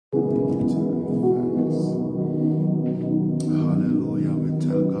Hallelujah. We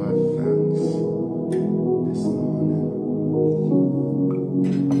tell God thanks this morning.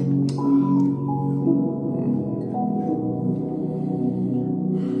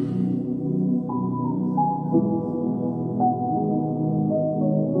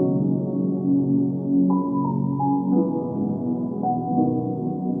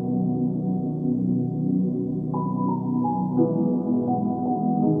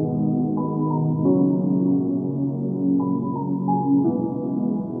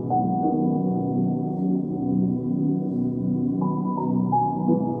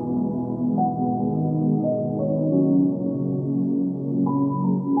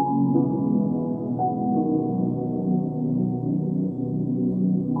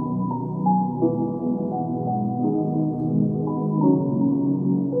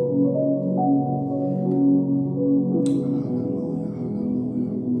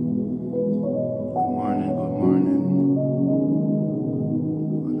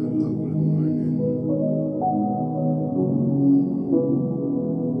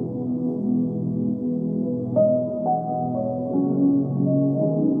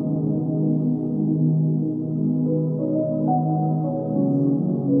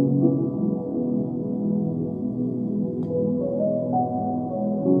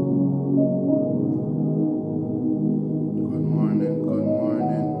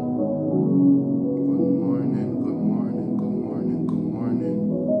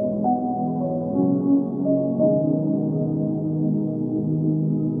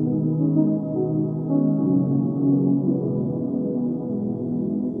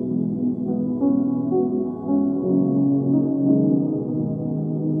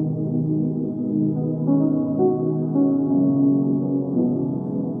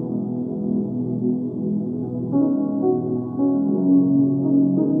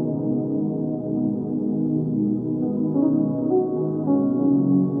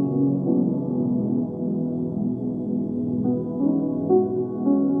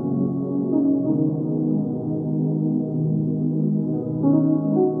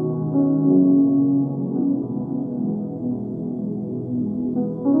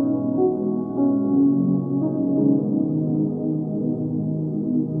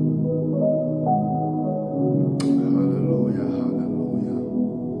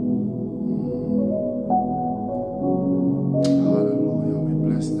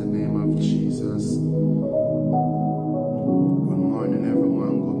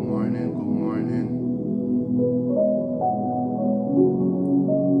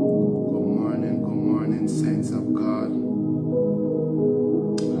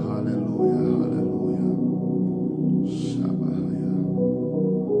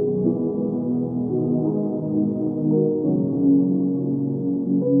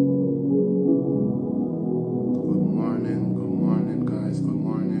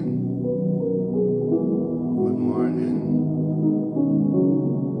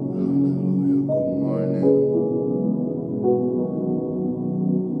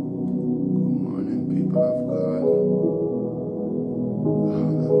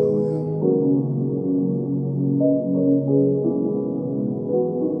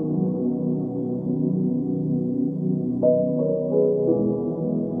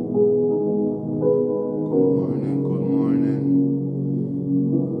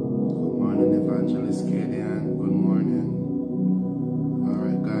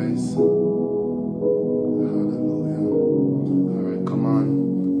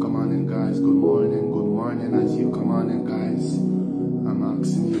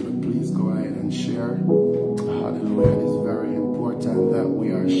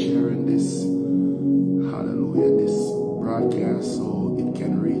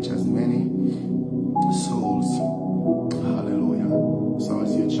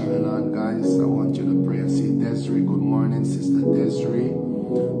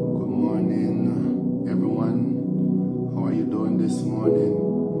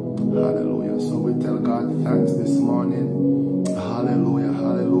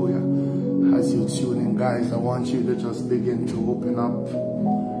 Guys, I want you to just begin to open up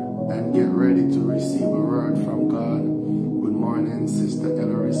and get ready to receive a word from God. Good morning, Sister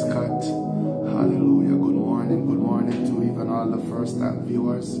Ellery Scott. Hallelujah. Good morning to even all the first-time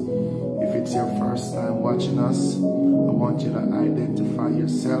viewers. If it's your first time watching us, I want you to identify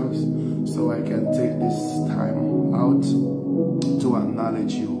yourselves so I can take this time out to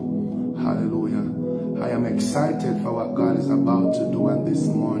acknowledge you. Hallelujah. I am excited for what God is about to do on this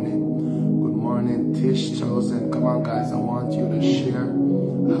morning. Morning, Tish Chosen. Come on, guys, I want you to share.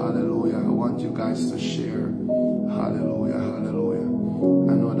 Hallelujah. I want you guys to share. Hallelujah, hallelujah.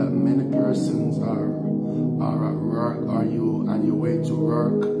 I know that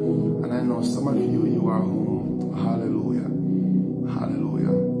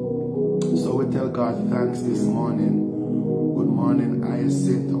God thanks this morning. Good morning,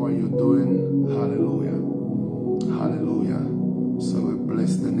 Hyacinth. How are you doing? Hallelujah. Hallelujah. So we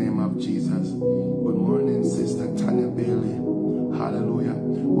bless the name of Jesus. Good morning, Sister Tanya Bailey. Hallelujah.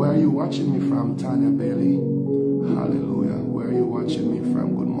 Where are you watching me from, Tanya Bailey? Hallelujah. Where are you watching me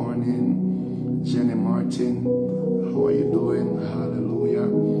from? Good morning, Jenny Martin. How are you doing? Hallelujah.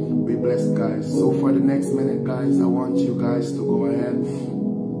 We bless, guys. So for the next minute, guys, I want you guys to go ahead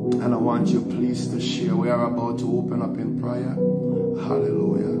and I want you please to share. We are about to open up in prayer.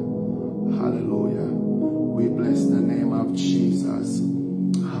 Hallelujah. Hallelujah. We bless the name of Jesus.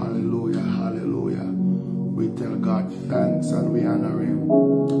 Hallelujah. Hallelujah. We tell God thanks and we honor him.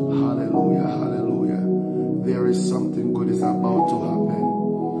 Hallelujah. Hallelujah. There is something good is about to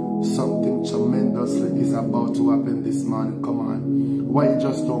happen. Something tremendously is about to happen this morning. Come on. Why you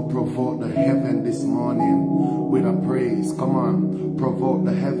just don't provoke the heaven this morning with a praise? Come on. Provoke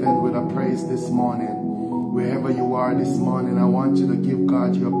the heaven with a praise this morning. Wherever you are this morning, I want you to give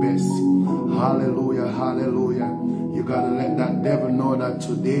God your best. Hallelujah. Hallelujah. You got to let that devil know that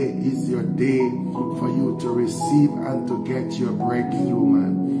today is your day for you to receive and to get your breakthrough,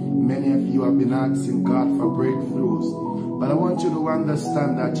 man. Many of you have been asking God for breakthroughs. But I want you to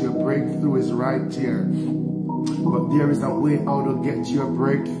understand that your breakthrough is right here. But there is a way how to get your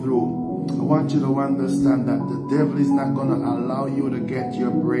breakthrough. I want you to understand that the devil is not going to allow you to get your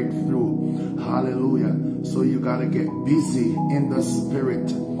breakthrough. Hallelujah. So you got to get busy in the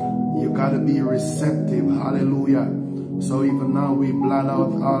spirit. You got to be receptive. Hallelujah. So even now we blot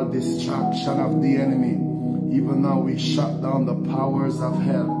out all distraction of the enemy. Even now we shut down the powers of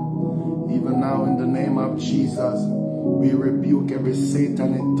hell. Even now in the name of Jesus, we rebuke every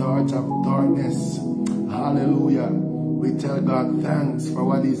satanic dart of darkness. Hallelujah. We tell God thanks for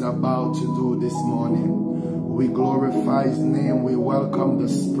what he's about to do this morning. We glorify his name. We welcome the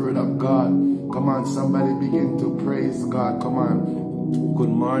Spirit of God. Come on, somebody begin to praise God. Come on. Good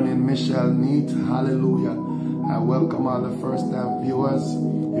morning, Michelle Neat. Hallelujah. I welcome all the first-time viewers.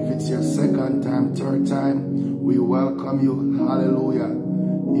 If it's your second time, third time, we welcome you. Hallelujah.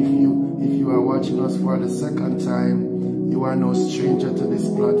 If you are watching us for the second time, you are no stranger to this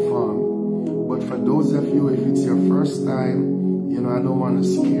platform. But for those of you, if it's your first time, you know, I don't want to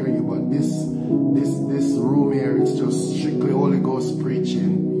scare you, but this room here, it's just strictly Holy Ghost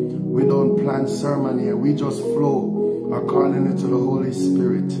preaching. We don't plan sermon here. We just flow according to the Holy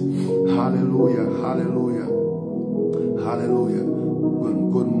Spirit. Hallelujah. Hallelujah. Hallelujah.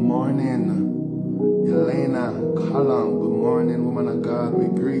 Good morning, Elena Callum. Good morning, woman of God. We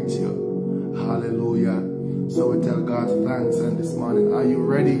greet you. Hallelujah. So we tell God thanks and this morning. Are you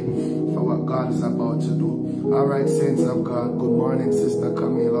ready for what God is about to do? All right, saints of God. Good morning, Sister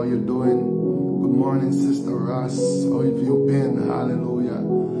Camille. How you doing? Good morning, Sister Ross. How have you been? Hallelujah.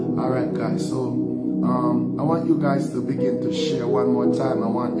 All right, guys. So I want you guys to begin to share one more time. I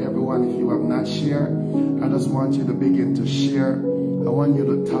want everyone, if you have not shared, I just want you to begin to share. I want you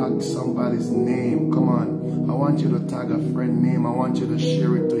to tag somebody's name. Come on. I want you to tag a friend name. I want you to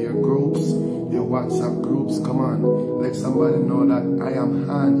share it to your groups, your WhatsApp groups. Come on. Let somebody know that I am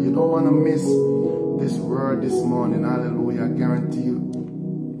Han. You don't want to miss this word this morning. Hallelujah. I guarantee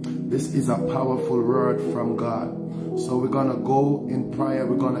you, this is a powerful word from God. So we're going to go in prayer.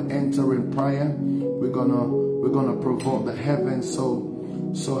 We're going to enter in prayer. We're going to provoke the heavens.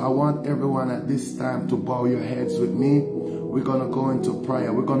 So I want everyone at this time to bow your heads with me. We're going to go into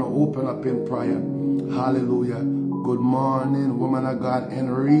prayer. We're going to open up in prayer. Hallelujah. Good morning, woman of God,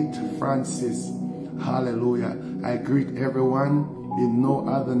 Enrique Francis. Hallelujah. I greet everyone in no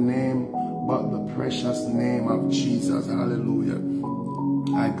other name but the precious name of Jesus. Hallelujah.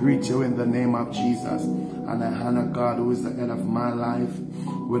 I greet you in the name of Jesus. And I honor God, who is the head of my life.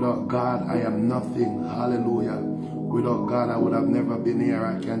 Without God, I am nothing. Hallelujah. Without God, I would have never been here.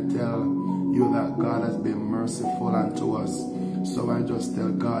 I can tell you that God has been merciful unto us. So I just tell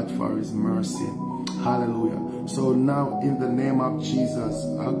God for his mercy. Hallelujah. So now in the name of Jesus,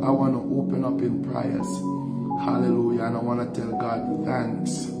 I want to open up in prayers. Hallelujah. And I want to tell God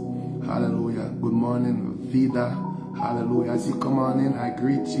thanks. Hallelujah. Good morning, Vida. Hallelujah. As you come on in, I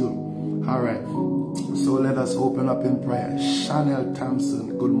greet you. All right. So let us open up in prayer. Chanel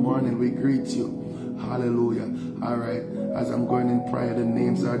Thompson, good morning. We greet you. Hallelujah. All right. As I'm going in prayer, the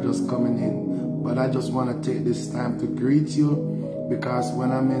names are just coming in. But I just want to take this time to greet you, because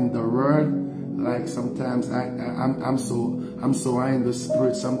when I'm in the word, like sometimes I'm so high in the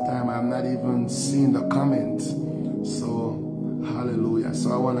spirit, sometimes I'm not even seeing the comments. So hallelujah.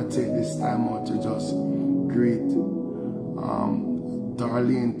 So I want to take this time out to just greet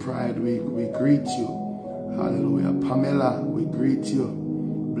Darlene Pride, we greet you. Hallelujah. Pamela, we greet you.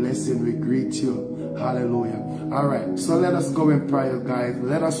 Blessing, we greet you. Hallelujah. All right, so let us go in prayer, guys.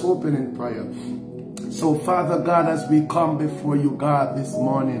 Let us open in prayer. So, Father God, as we come before you, God, this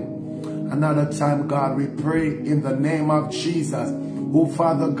morning, another time, God, we pray in the name of Jesus. Oh,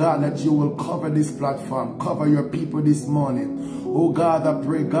 Father God, that you will cover this platform, cover your people this morning. Oh God, I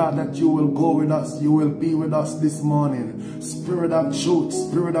pray, God, that you will go with us. You will be with us this morning. Spirit of truth,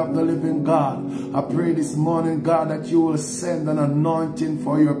 Spirit of the living God. I pray this morning, God, that you will send an anointing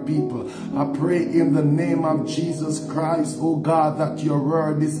for your people. I pray in the name of Jesus Christ, oh God, that your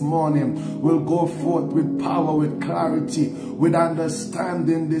word this morning will go forth with power, with clarity, with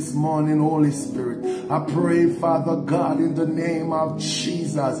understanding this morning, Holy Spirit. I pray, Father God, in the name of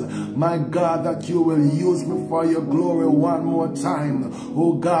Jesus, my God, that you will use me for your glory one more time.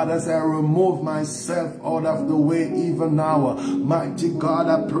 Oh God, as I remove myself out of the way even now. Mighty God,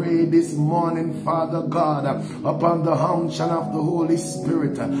 I pray this morning, Father God, upon the unction of the Holy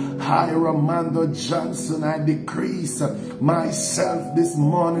Spirit. I, Ramando Johnson, I decrease myself this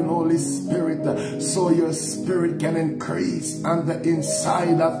morning, Holy Spirit, so your spirit can increase on the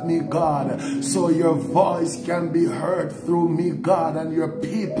inside of me, God, so your voice can be heard through me, God, and your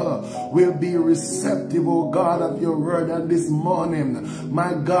people will be receptive, oh God, of your word. And this morning,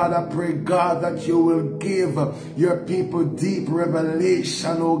 my God, I pray, God, that you will give your people deep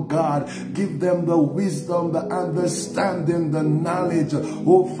revelation, oh God. Give them the wisdom, the understanding, the knowledge,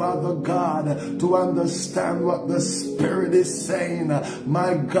 oh Father God, to understand what the Spirit is saying.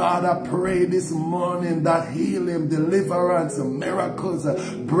 My God, I pray this morning that healing, deliverance, miracles,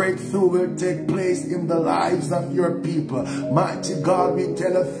 breakthrough will take place in the lives of your people. Mighty God, we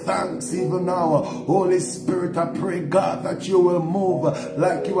tell you thanks even now. Holy Spirit, I pray, God, that you will move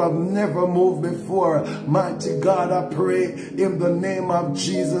like you have never moved before. Mighty God, I pray in the name of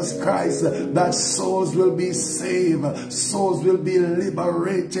Jesus Christ that souls will be saved, souls will be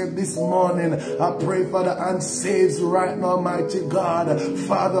liberated this morning. I pray for the unsaved right now, mighty God.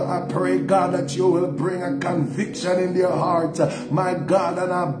 Father, I pray, God, that you will bring a conviction in their heart, my God,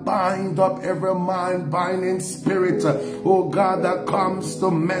 and I bind up every mind-binding spirit, oh God, that comes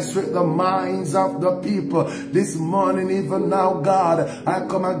to mess with the minds of the people this morning. Even now, God, I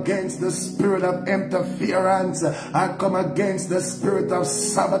come against the spirit of interference. I come against the spirit of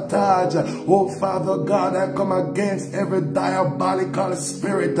sabotage. Oh Father God, I come against every diabolical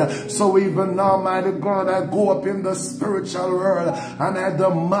spirit. So even now, mighty God, I go up in the spiritual world and I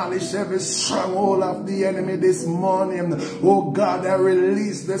demolish every stronghold of the enemy this morning. Oh God, I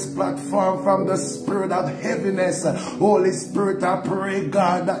release this platform from the spirit of heaviness. Holy Spirit, I pray,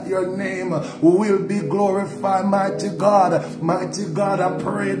 God, that your name will be glorified, mighty God. Mighty God, I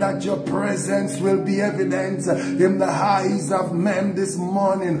pray that your presence will be evident in the eyes of men this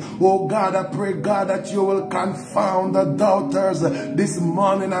morning. Oh God, I pray, God, that you will confound the doubters this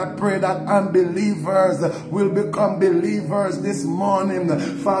morning. I pray that unbelievers will become believers this morning.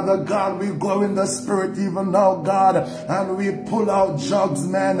 Father God, we go in the spirit even now, God, and we pull out drugs,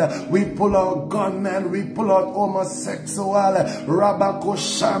 man. We pull out gunmen. We pull out homosexual.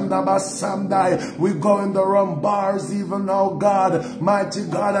 Rabakoshanda Basamdai. We go in the wrong bars even now, God, mighty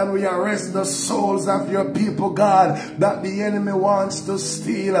God, and we arrest the souls of your people, God, that the enemy wants to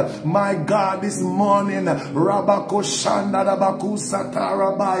steal. My God, this morning, Rabakoshanda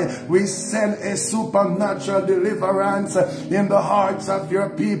Rabakusatarabai, we send a supernatural deliverance in the hearts of your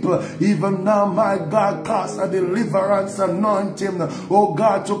people. Even now, my God, cause a deliverance anointing, oh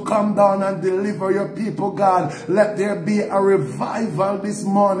God, to come down and deliver your people, God. Let there be a revival this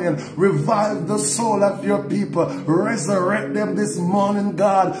morning. Revive the soul of your people. Resurrect them this morning,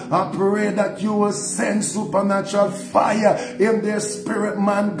 God. I pray that you will send supernatural fire in their spirit,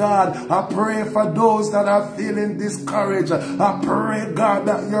 man, God. I pray for those that are feeling discouraged. I pray, God,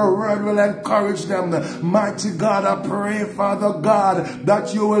 that your word will encourage them. Mighty God, I pray, Father God,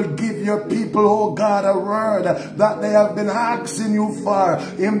 that you will give your people, oh God, a word that they have been asking you for.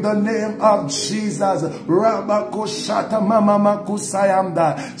 In the name of Jesus.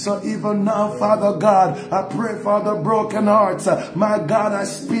 So even now, Father God, I pray for the broken hearts. My God, I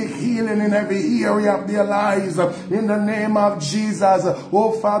speak healing in every area of their lives. In the name of Jesus.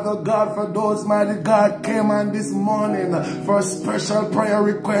 Oh Father God, for those, mighty God, came on this morning for a special prayer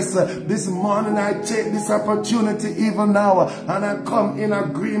request. This morning I take this opportunity even now and I come in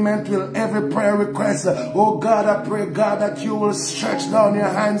agreement with every prayer request. Oh God, I pray, God, that you will stretch down your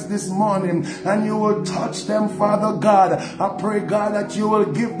hands this morning and you will touch them, Father God. I pray, God, that you will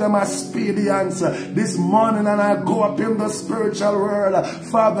give them a speedy answer this morning, and I go up in the spiritual world,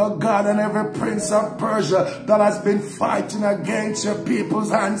 Father God, and every prince of Persia that has been fighting against your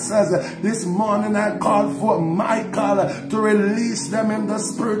people's answers. This morning I call for Michael to release them in the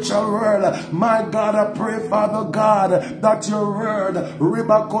spiritual world. My God, I pray, Father God, that your word,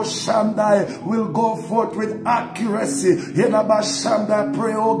 Ribako Shandai, will go forth with accuracy. I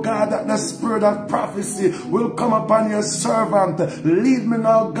pray, oh God, that the spirit of prophecy will come upon your servant. Lead me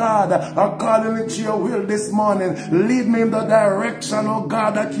now, God, according to your will this morning. Lead me in the direction, oh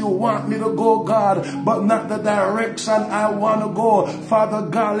God, that you want me to go, God, but not the direction I want to go. Father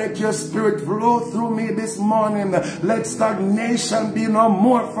God, let your spirit flow through me this morning. Let stagnation be no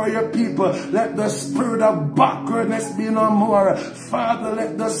more for your people. Let the spirit of backwardness be no more. Father,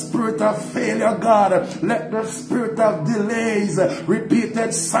 let the spirit of failure, God, let the spirit of delays,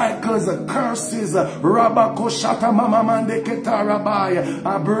 repeated cycles, curses, Rabakoshata Mama Mandeketa Rabai,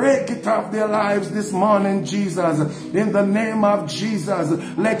 I break it off their lives this morning, Jesus. In the name of Jesus,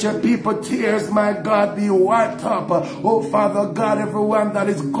 let your people tears, my God, be wiped up. Oh, Father God, everyone that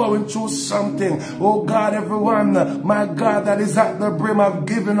is going through something, oh God, everyone, my God, that is at the brim of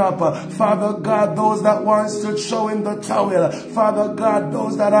giving up, Father God, those that wants to throw in the towel, Father God,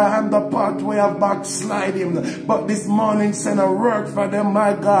 those that are on the pathway of backsliding, but this morning send a word for them,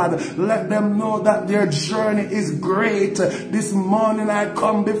 my God. Let them know that their journey is great. This morning I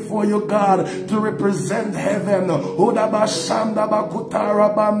come before you, God, to represent heaven.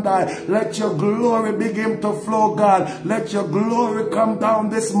 Let your glory begin to flow, God. Let your glory come down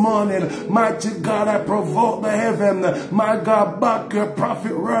this morning. Mighty God, I provoke the heaven. My God, back your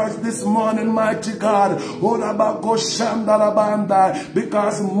prophet words this morning, mighty God.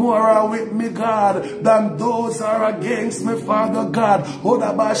 Because more are with me, God, than those are against me, Father God.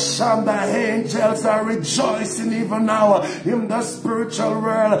 The angels are rejoicing even now in the spiritual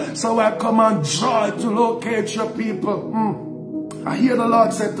world. So I command joy to locate your people. I hear the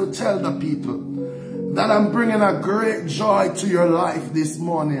Lord say to tell the people that I'm bringing a great joy to your life this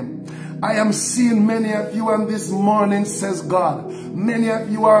morning. I am seeing many of you, and this morning, says God, many of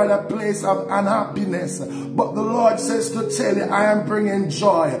you are at a place of unhappiness. But the Lord says to tell you, I am bringing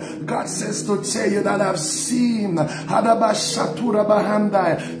joy. God says to tell you that I've seen that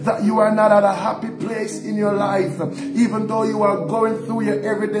you are not at a happy place in your life. Even though you are going through your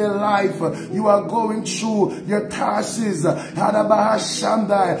everyday life, you are going through your tasks. But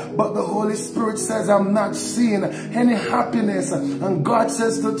the Holy Spirit says, I'm not seeing any happiness. And God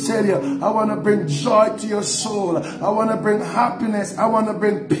says to tell you, I want to bring joy to your soul. I want to bring happiness. I want to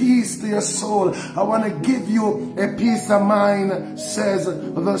bring peace to your soul. I want to give you a peace of mind, says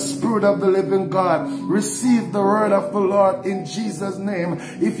the Spirit of the living God. Receive the word of the Lord in Jesus' name.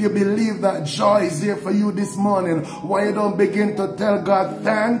 If you believe that joy is here for you this morning, why you don't begin to tell God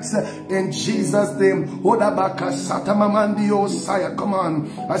thanks in Jesus' name? Come on.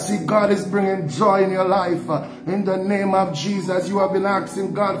 I see God is bringing joy in your life. In the name of Jesus, you have been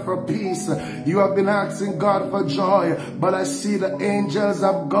asking God for peace. You have been asking God for joy. But I see the angels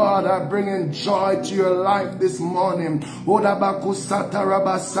of God are bringing joy to your life this morning.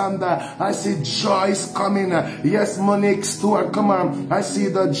 I see joy is coming. Yes, Monique Stewart, come on. I see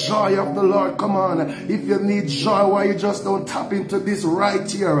the joy of the Lord. Come on. If you need joy, why you just don't tap into this right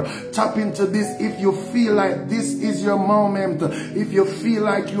here? Tap into this if you feel like this is your moment. If you feel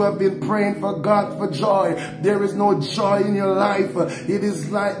like you have been praying for God for joy, there is no joy in your life. It is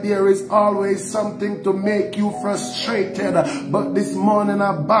like there is always something to make you frustrated. But this morning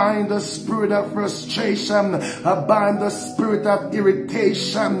I bind the spirit of frustration. I bind the spirit of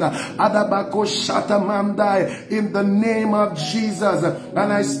irritation. In the name of Jesus.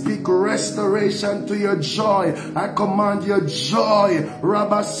 And I speak restoration to your joy. I command your joy,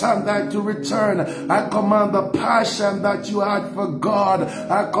 Rabba Sandai, to return. I command the passion that you had for God.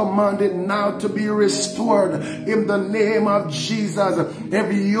 I command it now to be restored in the name of Jesus.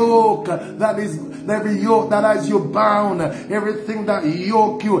 Every yoke that has you bound, everything that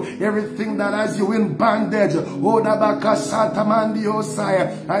yoke you, everything that has you in bondage,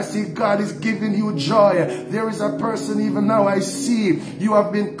 I see God is giving you joy. There is a person even now, I see you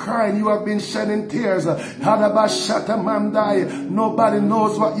have been crying, you have been shedding tears. Nobody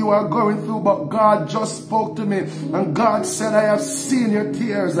knows what you are going through, but God just spoke to me, and God said, I have seen your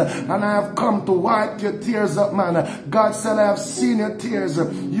tears, and I have come to wipe your tears up, man. God said, I have seen your tears.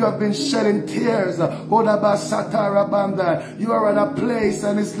 You have been shedding tears. You You are at a place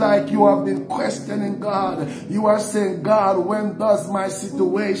and it's like you have been questioning God. You are saying, God, when does my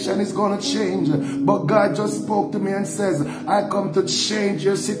situation is going to change? But God just spoke to me and says, I come to change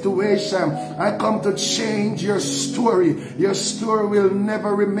your situation. I come to change your story. Your story will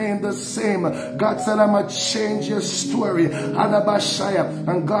never remain the same. God said, I'm going to change your story.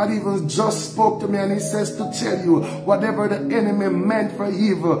 And God even just spoke to me and he says to tell you, whatever the enemy meant for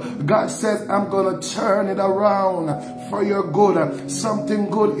evil, God says, I'm going to turn it around for your good. Something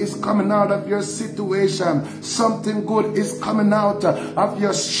good is coming out of your situation. Something good is coming out of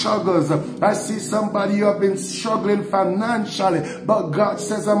your struggles. I see somebody you have been struggling financially, but God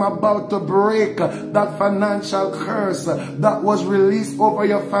says, I'm about to break that financial curse that was released over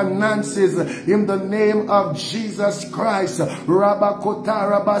your finances in the name of Jesus Christ.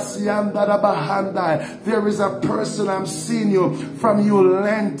 There is a person I'm seeing you from you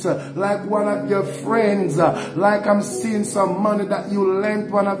lent like one of your friends, like I'm seeing some money that you lent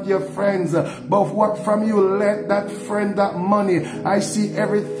one of your friends, but what from you lent that friend that money, I see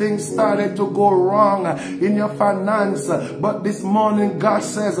everything started to go wrong in your finance. But this morning God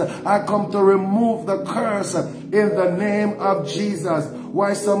says, I come to remove the curse in the name of Jesus.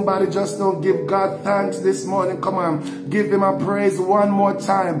 Why somebody just don't give God thanks this morning? Come on, give him a praise one more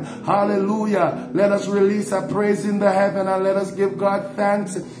time. Hallelujah. Let us release a praise in the heaven and let us give God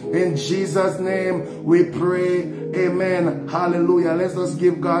thanks. In Jesus' name we pray. Amen. Hallelujah. Let's just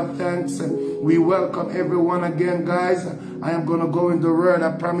give God thanks. We welcome everyone again, guys. I am going to go in the word.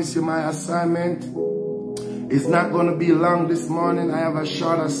 I promise you my assignment is not going to be long this morning. I have a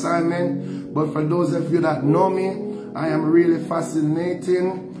short assignment. But for those of you that know me, I am really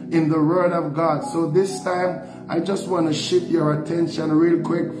fascinating in the word of God. So this time, I just want to shift your attention real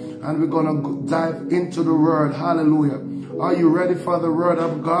quick and we're going to dive into the word. Hallelujah. Are you ready for the word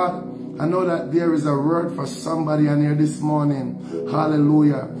of God? I know that there is a word for somebody in here this morning.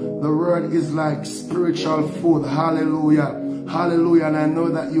 Hallelujah. The word is like spiritual food. Hallelujah. Hallelujah. And I know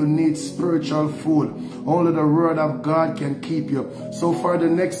that you need spiritual food. Only the word of God can keep you. So for the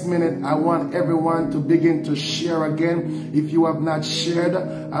next minute, I want everyone to begin to share again. If you have not shared,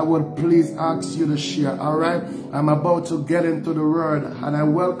 I would please ask you to share. All right. I'm about to get into the word and I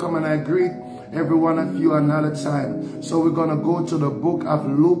welcome and I greet every one of you another time. So we're going to go to the book of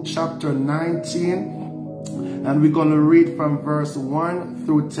Luke chapter 19 and we're going to read from verse 1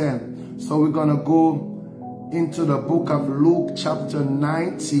 through 10. So we're going to go into the book of Luke chapter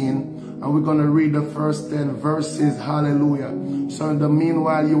 19 and we're going to read the first 10 verses. Hallelujah. So in the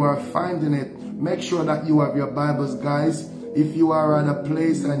meanwhile you are finding it, make sure that you have your Bibles, guys. If you are at a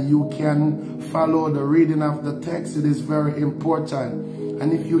place and you can follow the reading of the text, it is very important.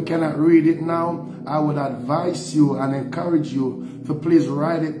 And if you cannot read it now, I would advise you and encourage you to please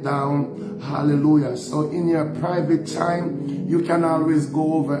write it down. Hallelujah. So in your private time, you can always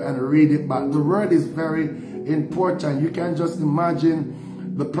go over and read it. But the word is very important. You can just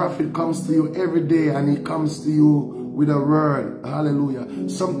imagine the prophet comes to you every day and he comes to you with a word. Hallelujah.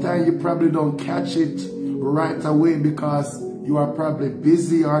 Sometimes you probably don't catch it right away because you are probably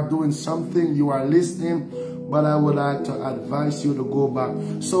busy or doing something. You are listening. But I would like to advise you to go back.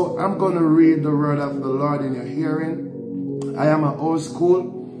 So I'm going to read the word of the Lord in your hearing. I am an old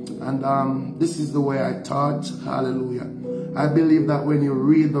school and this is the way I taught. Hallelujah. I believe that when you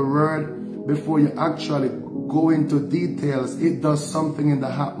read the word, before you actually go into details, it does something in the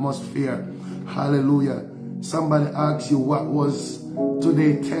atmosphere. Hallelujah. Somebody asks you what was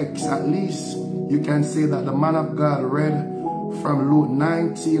today's text. At least you can say that the man of God read from Luke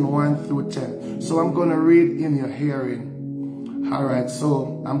 19, 1 through 10. So I'm going to read in your hearing. All right,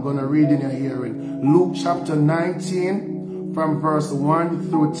 so I'm going to read in your hearing. Luke chapter 19 from verse 1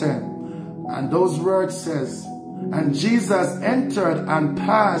 through 10. And those words says, and Jesus entered and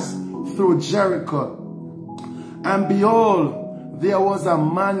passed through Jericho. And behold, there was a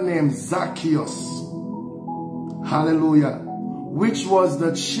man named Zacchaeus. Hallelujah. Which was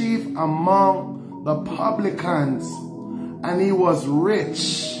the chief among the publicans. And he was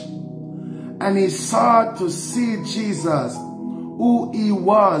rich, and he sought to see Jesus, who he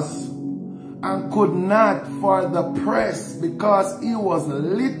was, and could not for the press, because he was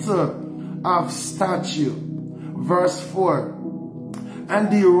little of stature. Verse 4,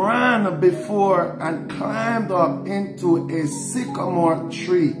 and he ran before and climbed up into a sycamore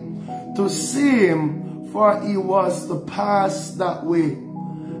tree to see him, for he was to pass that way.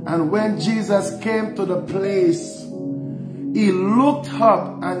 And when Jesus came to the place, he looked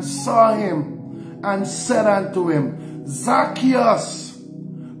up and saw him and said unto him, Zacchaeus,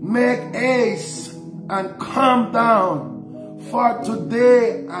 make haste and come down, for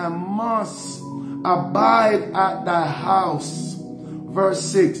today I must abide at thy house. Verse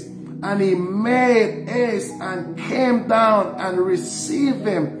 6. And he made haste and came down and received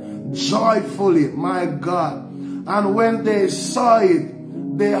him joyfully, my God. And when they saw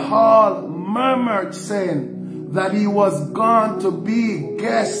it, they all murmured, saying that he was gone to be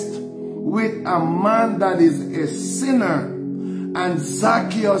guest with a man that is a sinner. And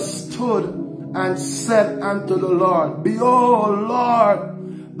Zacchaeus stood and said unto the Lord, Behold,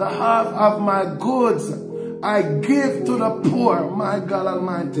 Lord, the half of my goods I give to the poor, my God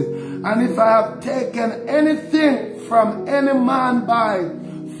Almighty. And if I have taken anything from any man by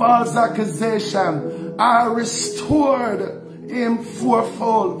false accusation, I restored him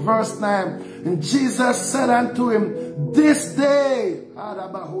fourfold. Verse 9. And Jesus said unto him, This day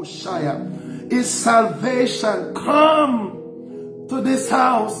is salvation come to this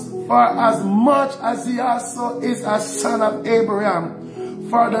house, for as much as he also is a son of Abraham.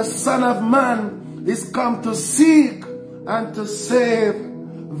 For the Son of Man is come to seek and to save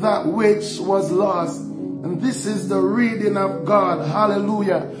that which was lost. And this is the reading of God.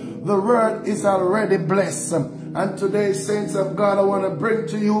 Hallelujah. The word is already blessed. And today, saints of God, I want to bring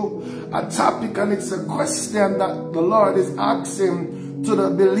to you a topic, and it's a question that the Lord is asking to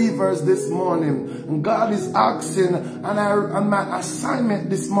the believers this morning. And God is asking, and my assignment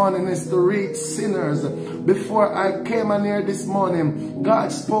this morning is to reach sinners. Before I came on here this morning,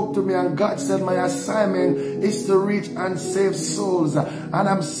 God spoke to me and God said my assignment is to reach and save souls. And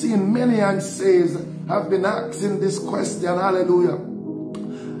I'm seeing many unsaved have been asking this question. Hallelujah.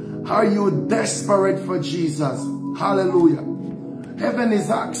 Are you desperate for Jesus? Hallelujah. Heaven is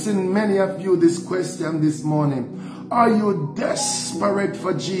asking many of you this question this morning. Are you desperate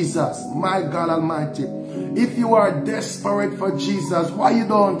for Jesus? My God Almighty. If you are desperate for Jesus, why you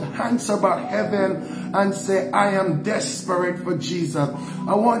don't answer back heaven and say, I am desperate for Jesus?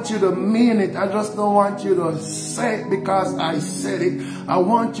 I want you to mean it. I just don't want you to say it because I said it. I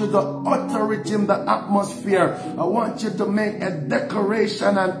want you to utter it in the atmosphere. I want you to make a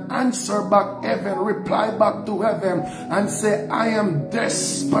declaration and answer back heaven, reply back to heaven and say, I am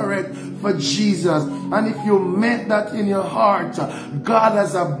desperate for Jesus. And if you meant that in your heart, God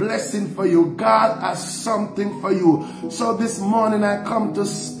has a blessing for you. God has something for you. So this morning I come to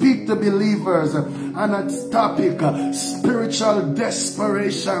speak to believers on a topic, spiritual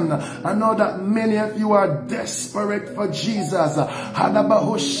desperation. I know that many of you are desperate for Jesus.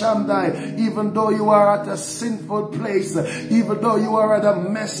 Even though you are at a sinful place, even though you are at a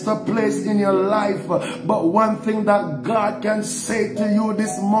messed up place in your life, but one thing that God can say to you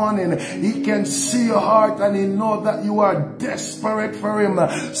this morning, He can see your heart and He knows that you are desperate for Him.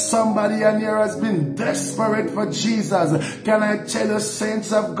 Somebody in here has been desperate for Jesus. Can I tell you,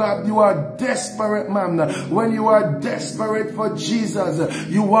 saints of God, you are desperate, man. When you are desperate for Jesus,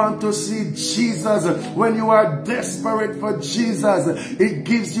 you want to see Jesus. When you are desperate for Jesus, it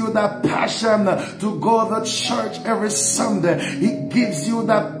gives you that passion to go to church every Sunday. It gives you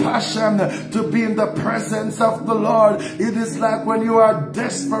that passion to be in the presence of the Lord. It is like when you are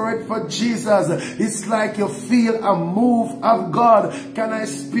desperate for Jesus, it's like you feel a move of God. Can I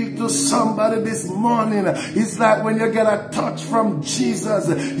speak to somebody this morning? It's like when you get a touch from Jesus,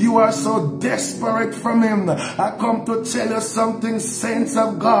 you are so desperate from Him. I come to tell you something, saints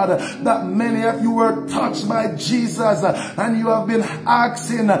of God, that many of you were touched by Jesus and you have been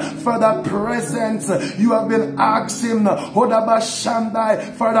asking for that presence. You have been asking for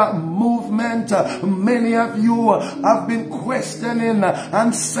that movement. Many of you have been questioning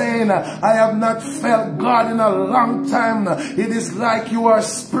and saying, I have not felt God in a long time. It is like you are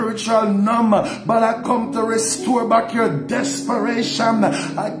spiritual numb, but I come to restore back your desperation.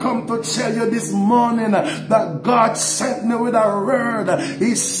 I come to tell you this morning that God sent me with a word.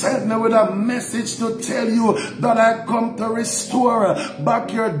 He sent me with a message to tell you that I come to restore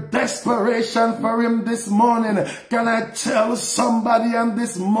back your desperation for Him this morning. Can I tell somebody on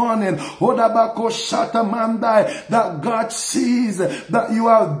this morning that God sees that you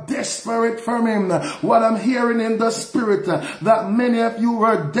are desperate for Him? What I'm hearing in the spirit, that many of you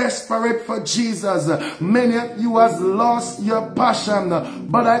were desperate for Jesus. Many of you has lost your passion.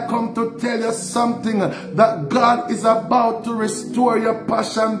 But I come to tell you something, that God is about to restore your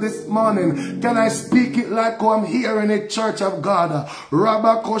passion this morning. Can I speak it like I'm hearing it, Church of God?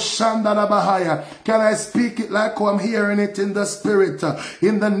 Can I speak it like I'm hearing it in the spirit? spirit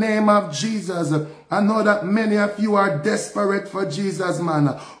in the name of Jesus. I know that many of you are desperate for Jesus, man.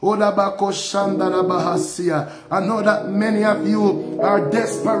 I know that many of you are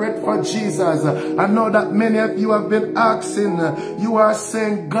desperate for Jesus. I know that many of you have been asking. You are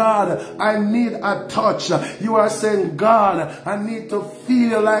saying, God, I need a touch. You are saying, God, I need to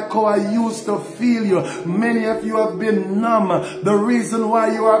feel like how I used to feel you. Many of you have been numb. The reason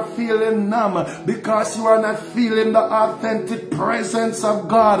why you are feeling numb, because you are not feeling the authentic presence of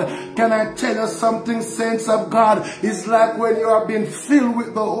God. Can I tell you something, saints of God? It's like when you are being filled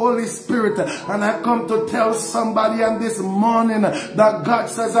with the Holy Spirit. And I come to tell somebody on this morning that God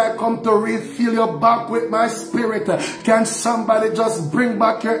says, I come to refill you back with my spirit. Can somebody just bring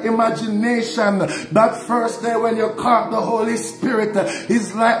back your imagination? That first day when you caught the Holy Spirit,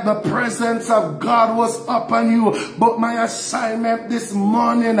 it's like the presence of God was upon you. But my assignment this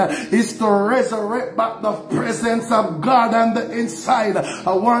morning is to resurrect back the presence of God on the inside.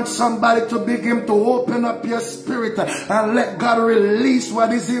 I want somebody to begin to open up your spirit and let God release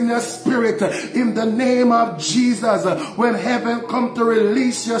what is in your spirit in the name of Jesus. When heaven come to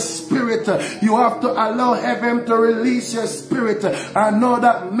release your spirit, you have to allow heaven to release your spirit. I know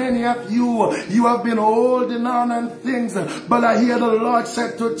that many of you have been holding on things, but I hear the Lord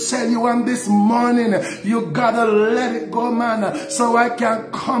said to tell you on this morning, you gotta let it go, man, so I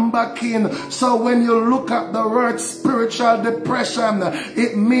can come back in. So when you look at the word spiritual depression,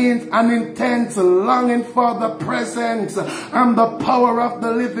 it means an intense longing for the presence and the power of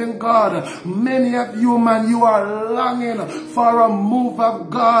the living God. Many of you, man, you are longing for a move of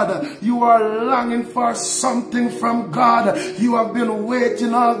God. You are longing for something from God. You have been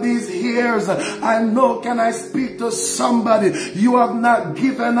waiting all these years. I know, can I speak to somebody? You have not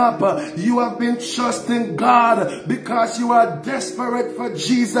given up. You have been trusting God because you are desperate for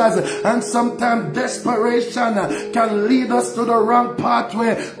Jesus. And sometimes desperation can lead us to the wrong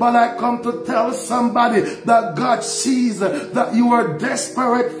pathway. But I come to tell somebody that God sees that you are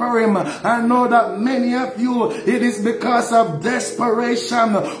desperate for Him. I know that many of you, it is because of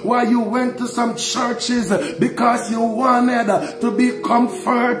desperation why you went to some churches because you wanted to be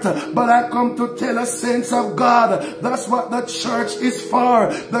comfort. But I come to tell the saints of God, that's what the church is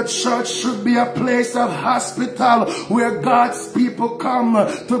for. The church should be a place of hospital where God's people come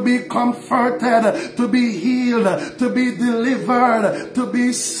to be comforted, to be healed, to be delivered, to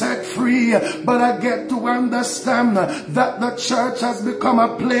be set free. But I get to understand that the church has become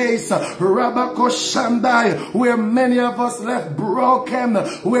a place, Rabakoshandai, where many of us left broken,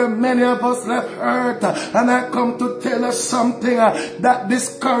 where many of us left hurt. And I come to tell us something, that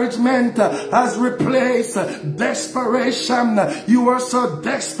discouragement has replaced desperation. You were so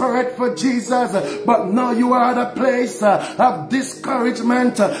desperate for Jesus, but now you are at a place of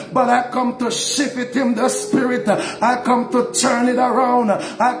discouragement. But I come to shift it in the spirit. I come to turn it around.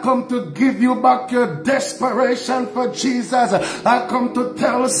 I come to give you back your desperation for Jesus. I come to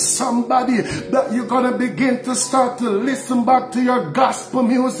tell somebody that you're going to begin to start to listen back to your gospel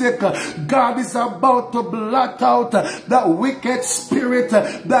music. God is about to blot out that wicked spirit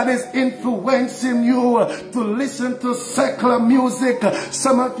that is influencing you to listen to secular music.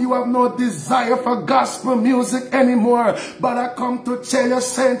 Some of you have no desire for gospel music anymore. But I come to tell you,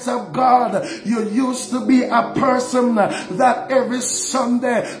 saints of God, you used to be a person that every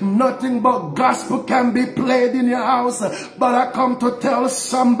Sunday nothing but gospel can be played in your house. But I come to tell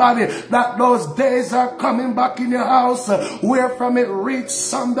somebody that those days are coming back in your house, where from it reach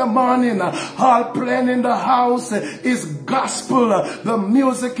Sunday morning, all playing in the house is gospel. The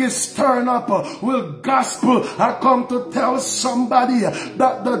music is turned up with gospel. I come to tell somebody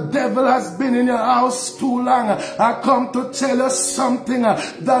that the devil has been in your house too long. I come to tell you something,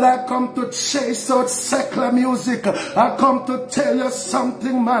 that I come to chase out secular music. I come to tell you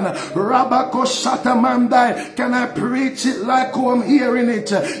something, man. Rabako Shatamandai, can I preach it like how I'm hearing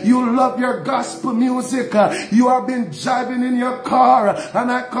it? You love your gospel music. You have been driving in your car,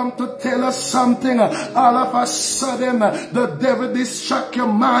 and I come to tell you something. All of a sudden, the devil distract your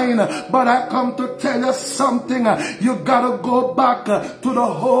mind. But I come to tell you something. You gotta go back to the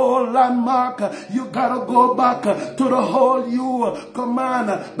whole landmark. You gotta go back to the whole you. Come on.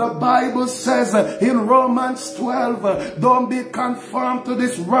 The Bible says in Romans 12, don't be conformed to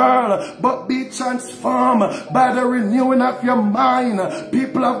this world, but be transformed by the renewing of your mind.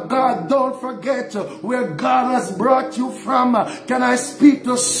 People of God, don't forget where God has brought you from. Can I speak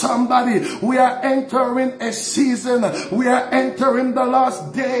to somebody? We are entering a season. We are entering the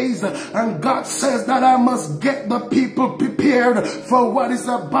last days. And God says that I must get the people prepared for what is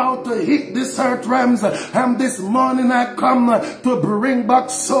about to hit this earth realms. And this morning I come to bring back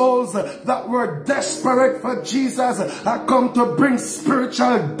souls that were desperate for Jesus. Jesus. I come to bring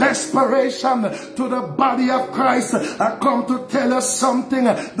spiritual desperation to the body of Christ. I come to tell you something,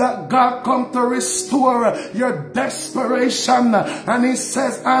 that God come to restore your desperation. And he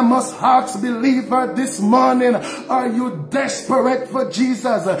says, I must ask believer this morning, are you desperate for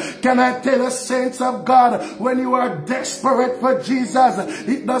Jesus? Can I tell you, saints of God, when you are desperate for Jesus,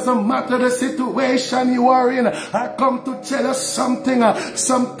 it doesn't matter the situation you are in. I come to tell you something.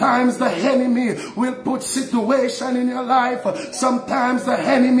 Sometimes the enemy will put situation in your life. Sometimes the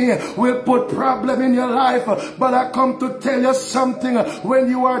enemy will put problem in your life. But I come to tell you something. When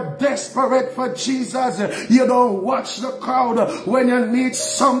you are desperate for Jesus, you don't watch the crowd. When you need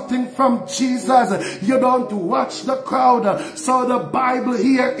something from Jesus, you don't watch the crowd. So the Bible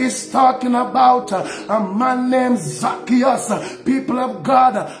here is talking about a man named Zacchaeus, people of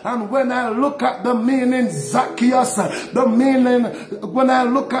God. And when I look at the meaning Zacchaeus, when I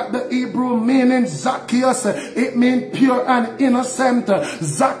look at the Hebrew meaning Zacchaeus, it means pure and innocent.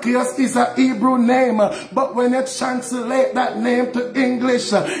 Zacchaeus is a Hebrew name, but when you translate that name to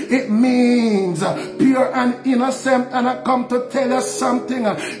English, it means pure and innocent. And I come to tell you something.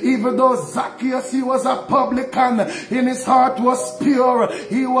 Even though Zacchaeus, he was a publican, in his heart was pure,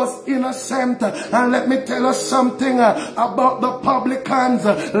 he was innocent. And let me tell you something about the publicans.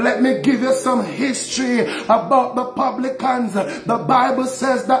 Let me give you some history about the publicans. The Bible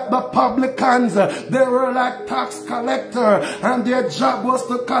says that the publicans, they were like tax collector, and their job was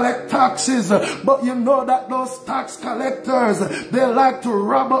to collect taxes. But you know that those tax collectors, they like to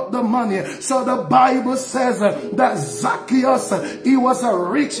rob up the money. So the Bible says that Zacchaeus, he was a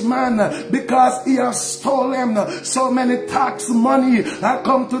rich man because he has stolen so many tax money. I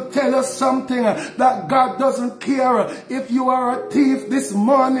come to tell you something, that God doesn't care if you are a thief this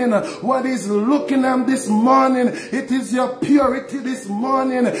morning. What he's looking at this morning, it is your purity this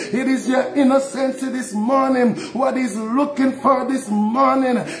morning. It is your innocence this morning. What he's looking for this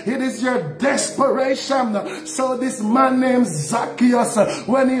morning, it is your desperation. So this man named Zacchaeus,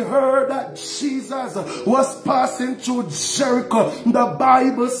 when he heard that Jesus was passing through Jericho, the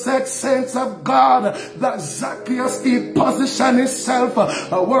Bible said, saints of God, that Zacchaeus, he positioned himself.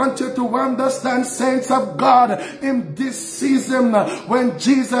 I want you to understand, saints of God, in this season, when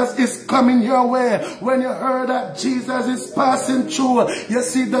Jesus is coming your way, when you heard that Jesus is passing through, you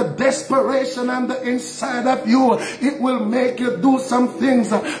see the desperation on the inside of you. It will make you do some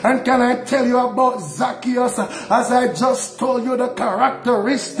things. And can I tell you about Zacchaeus? As I just told you the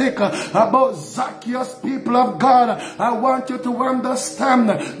characteristic about Zacchaeus, people of God, I want you to understand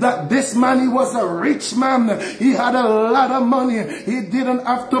that this man, he was a rich man. He had a lot of money. He didn't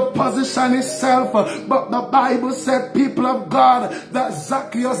have to position himself. But the Bible said, people of God, that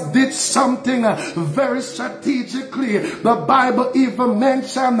Zacchaeus did something very strategically. The Bible even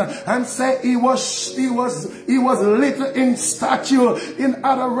mentioned and said he was little in stature. In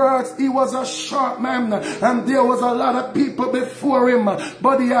other words, he was a short man, and there was a lot of people before him,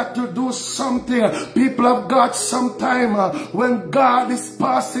 but he had to do something. People of God, sometimes when God is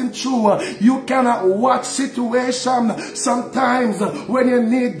passing through, you cannot watch situation. Sometimes when you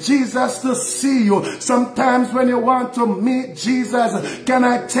need Jesus to see you, sometimes when you want to meet Jesus, can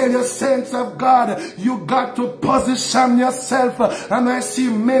I tell you, saints of God, you got to position yourself. And I see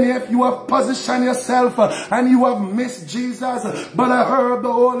many of you have positioned yourself and you have missed Jesus. But I heard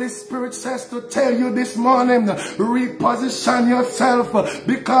the Holy Spirit says to tell you this morning, reposition yourself,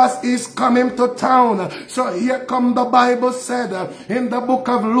 because he's coming to town. So here come the Bible said in the book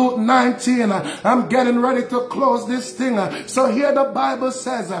of Luke 19. I'm getting ready to close this thing. So here the Bible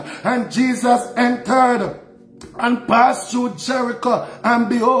says, and Jesus entered and passed through Jericho, and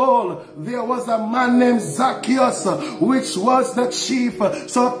behold, there was a man named Zacchaeus, which was the chief.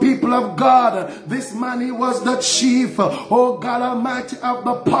 So people of God, this man, he was the chief, oh God Almighty, of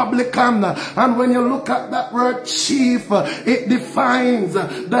the publican. And when you look at that word chief, it defines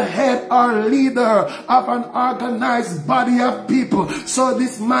the head or leader of an organized body of people. So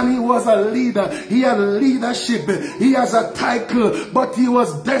this man, he was a leader. He had leadership. He has a title, but he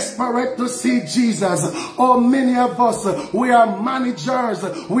was desperate to see Jesus. Oh, many of us, we are managers,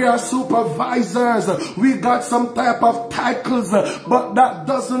 we are supervisors, we got some type of titles, but that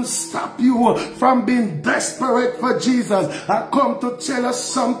doesn't stop you from being desperate for Jesus. I come to tell us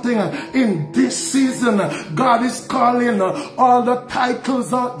something. In this season, God is calling all the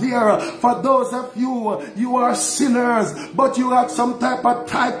titles out there. For those of you, you are sinners, but you have some type of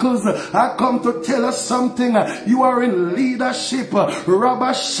titles. I come to tell us something. You are in leadership.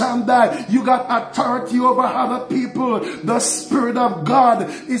 Rabba Shandai, you got authority over other people, the Spirit of God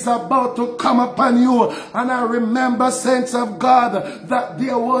is about to come upon you. And I remember, saints of God, that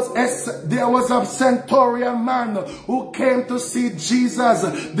there was a centurion man who came to see Jesus.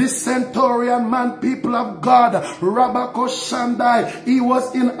 This centurion man, people of God, Rabakoshandai, he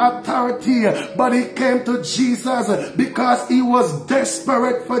was in authority, but he came to Jesus because he was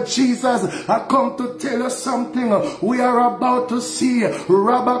desperate for Jesus. I come to tell you something. We are about to see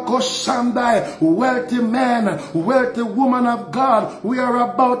Rabakoshandai, wealthy man, wealthy woman of God. We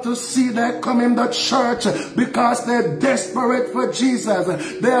are about to see them come in the church because they're desperate for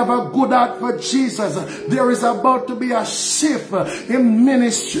Jesus. They have a good heart for Jesus. There is about to be a shift in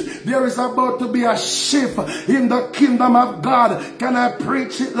ministry. There is about to be a shift in the kingdom of God. Can I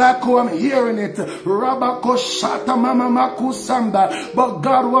preach it like how I'm hearing it? But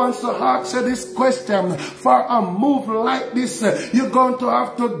God wants to ask you this question. For a move like this, you're going to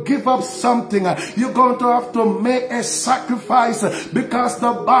have to give up something. You're going to have to make a sacrifice, because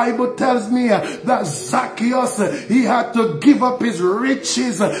the Bible tells me that Zacchaeus, he had to give up his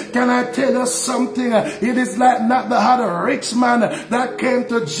riches. Can I tell you something? It is like not the other rich man that came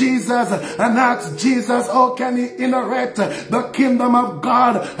to Jesus and asked Jesus, how can he inherit the kingdom of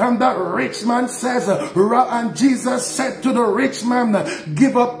God? And that rich man says, and Jesus said to the rich man,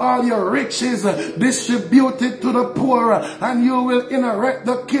 give up all your riches, distribute it to the poor, and you will inherit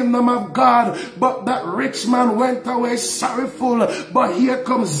the kingdom of God. But that rich man went away sorrowful. But here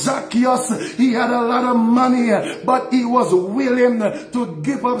comes Zacchaeus. He had a lot of money, but he was willing to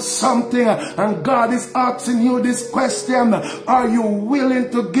give up something. And God is asking you this question. Are you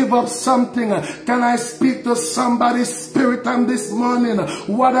willing to give up something? Can I speak to somebody's spirit on this morning?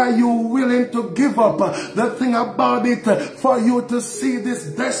 What are you willing to give up? The thing about it, for you to see this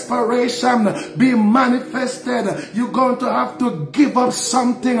desperation be manifested, you're going to have to give up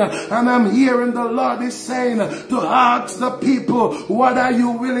something. And I'm hearing the Lord is saying to ask the people, what are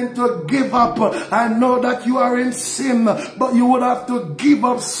you willing to give up? I know that you are in sin, but you would have to give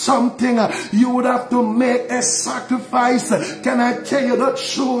up something. You would have to make a sacrifice. Can I tell you the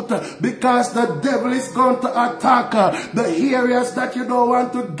truth? Because the devil is going to attack the areas that you don't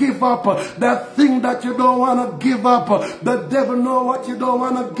want to give up, that thing that you don't want to give up. The devil knows what you don't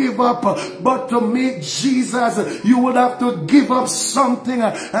want to give up. But to meet Jesus, you would have to give up something.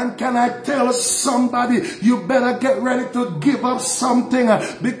 And can I tell somebody, you better get ready to give up something,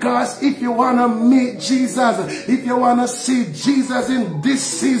 because if you want to meet Jesus, if you want to see Jesus in this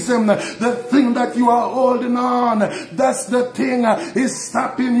season, the thing that you are holding on, that's the thing is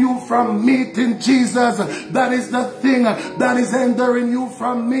stopping you from meeting Jesus. That is the thing that is hindering you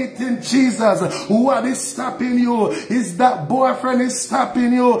from meeting Jesus. What is stopping you? Is that boyfriend is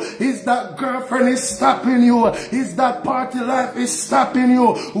stopping you? Is that girlfriend is stopping you? Is that party life is stopping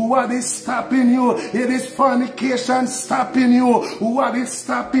you? What is stopping you? It is fornication stopping you. What is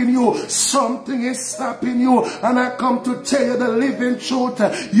stopping you? Something is stopping you. And I come to tell you the living truth.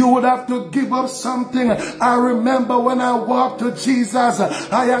 You would have to give up something. I remember when I walked to Jesus,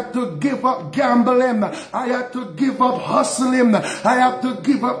 I had to give up gambling. I had to give up hustling. I had to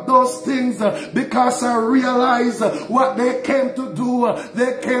give up those things because I realized what they came to do.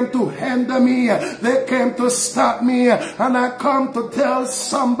 They came to hinder me. They came to stop me. And I come to tell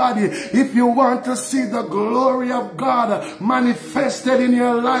somebody, if you want to see the glory of God manifested in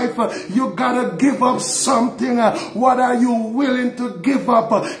your life, you gotta give up something. What are you willing to give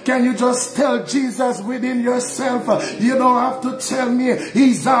up? Can you just tell Jesus within yourself? You don't have to tell me.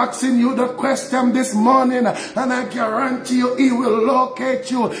 He's asking you the question this morning, and I guarantee you he will locate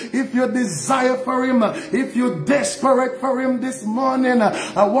you. If you desire for him, if you're desperate for him this morning,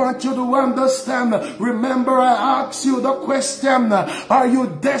 I want you to understand. Remember, I asked you the question, are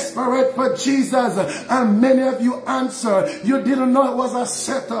you desperate for Jesus? And many of you answered. You didn't know it was a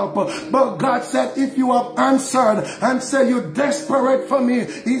setup, but God said, if you have answered and say you're desperate for me,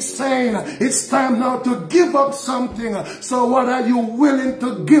 he's saying it's time now to give up something. So what are you willing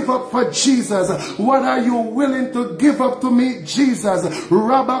to give up for Jesus? What are you willing to give up to meet Jesus?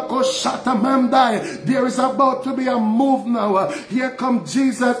 Rabako Shatamandai. There is about to be a move now. Here come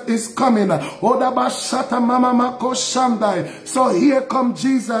Jesus is coming. Odaba Shatamamamako Shandai. So here come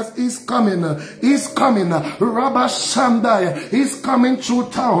Jesus is coming. He's coming. Rabba Shandai. He's coming through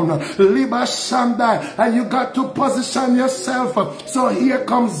town. Liba Shandai. And you got to position yourself. So here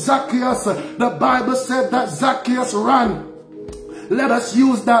comes Zacchaeus. The Bible said that Zacchaeus ran. let us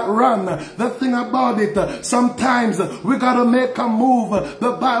use that run. The thing about it, sometimes we gotta make a move.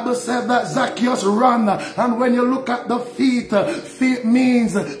 The Bible said that Zacchaeus run, and when you look at the feet, feet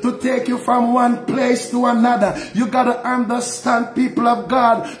means to take you from one place to another. You gotta understand, people of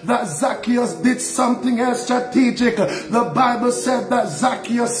God, that Zacchaeus did something else strategic. The Bible said that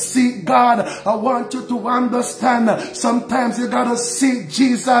Zacchaeus seek God. I want you to understand, sometimes you gotta seek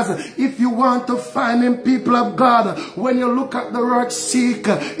Jesus if you want to find him, people of God. When you look at the word seek,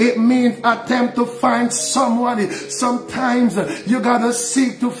 it means attempt to find somebody. Sometimes you gotta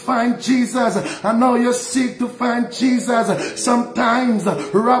seek to find Jesus. I know you seek to find Jesus. Sometimes,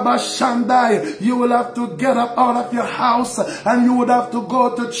 Rabba Shandai, you will have to get up out of your house and you would have to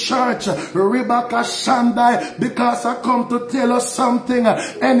go to church. Rebecca Shandai, because I come to tell us something.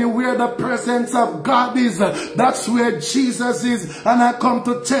 Anywhere the presence of God is, that's where Jesus is. And I come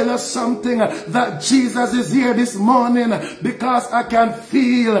to tell us something, that Jesus is here this morning, because I can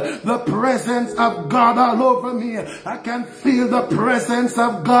feel the presence of God all over me. I can feel the presence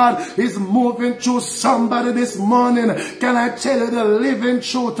of God is moving through somebody this morning. Can I tell you the living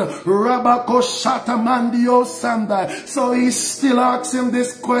truth? Rabako Shatamandio Sandai. So he's still asking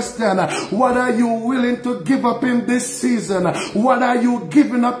this question. What are you willing to give up in this season? What are you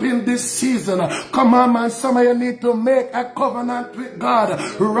giving up in this season? Come on, man. Some of you need to make a covenant with God.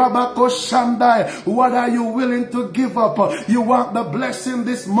 Rabako Shandai. What are you willing to give up? You want the blessing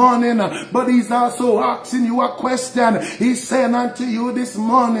this morning, but he's also asking you a question. He's saying unto you this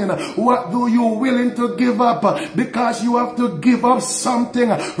morning, what do you willing to give up? Because you have to give up something.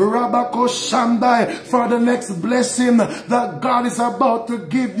 Rabako Shandai, for the next blessing that God is about to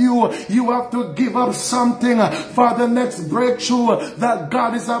give you. You have to give up something. For the next breakthrough that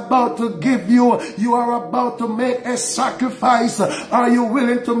God is about to give you, you are about to make a sacrifice. Are you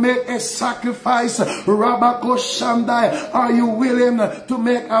willing to make a sacrifice? Rabako Shandai, are you willing to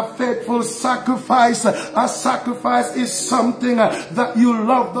make a faithful sacrifice? A sacrifice is something that you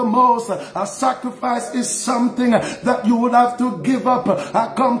love the most. A sacrifice is something that you would have to give up.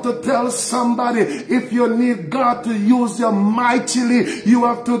 I come to tell somebody, if you need God to use you mightily, you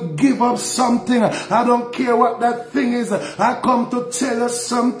have to give up something. I don't care what that thing is. I come to tell you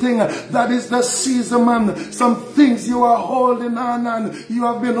something. That is the season, man. Some things you are holding on and you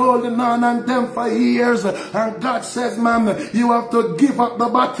have been holding on them for years. And God says, man, you have to give up the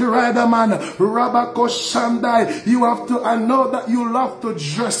battle rider, man. Rabako Shandai, you have to, I know that you love to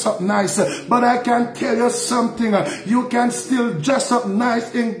dress up nice, but I can tell you something. You can still dress up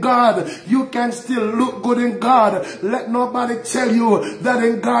nice in God. You can still look good in God. Let nobody tell you that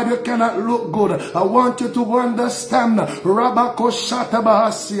in God you cannot look good. I want you to understand. Rabako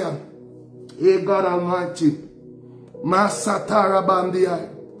Shatabahasia. Hey God Almighty. Masatara Bandia.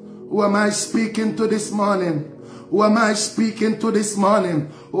 Who am I speaking to this morning? Who am I speaking to this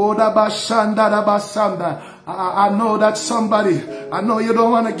morning? Oh, da bashanda, da bashanda. I know that somebody, I know you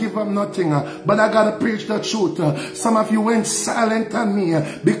don't want to give up nothing, but I got to preach the truth. Some of you went silent on me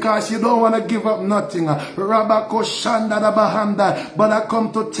because you don't want to give up nothing. Rabako Shanda da Bahanda. But I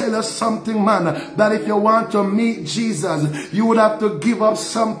come to tell you something, man, that if you want to meet Jesus, you would have to give up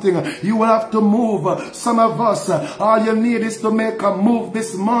something. You will have to move. Some of us, all you need is to make a move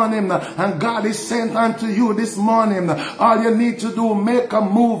this morning, and God is sent unto you this morning. All you need to do, make a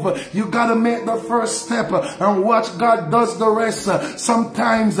move. You got to make the first step and watch God does the rest.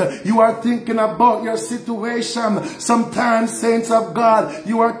 Sometimes you are thinking about your situation. Sometimes, saints of God,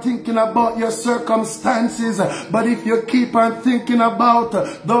 you are thinking about your circumstances. But if you keep on thinking about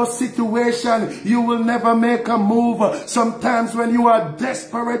those situations, you will never make a move. Sometimes when you are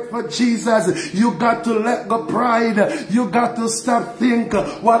desperate for Jesus, you got to let go pride. You got to stop thinking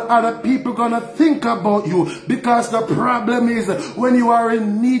what other people gonna think about you. Because the problem is, when you are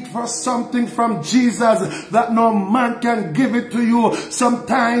in need for something from Jesus, that no man can give it to you.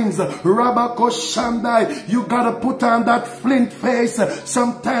 Sometimes, Rabako Shandai, you gotta put on that flint face.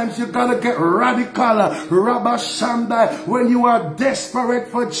 Sometimes you gotta get radical. Rabba Shandai, when you are desperate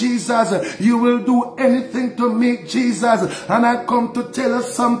for Jesus, you will do anything to meet Jesus. And I come to tell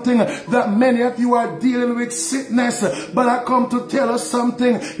us something, that many of you are dealing with sickness, but I come to tell us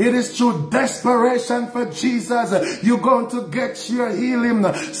something. It is through desperation for Jesus you're going to get your healing.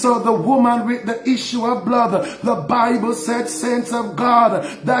 So the woman with the issue of blood, the Bible said, saints saints of God,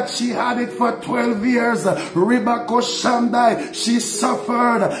 that she had it for 12 years. Ribako Shandai, she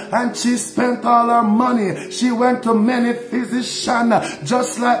suffered and she spent all her money. She went to many physicians,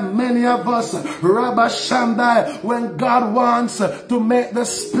 just like many of us. Rabba Shandai, when God wants to make the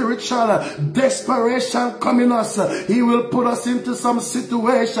spiritual desperation come in us, He will put us into some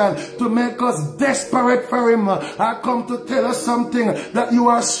situation to make us desperate for Him. I come to tell us something, that you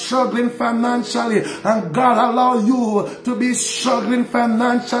are struggling financially, and God allow you to be struggling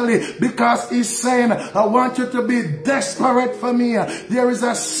financially because He's saying, I want you to be desperate for me. There is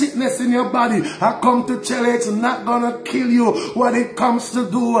a sickness in your body. I come to tell you, it's not gonna kill you. What it comes to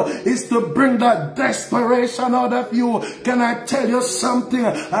do is to bring that desperation out of you. Can I tell you something?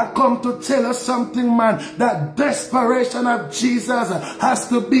 I come to tell you something, man. That desperation of Jesus has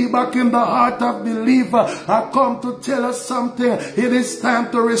to be back in the heart of believer. I come to tell you something. It is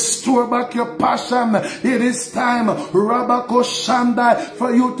time to restore back your passion. It is time, Rabako Shandai,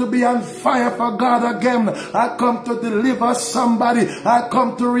 for you to be on fire for God again. I come to deliver somebody. I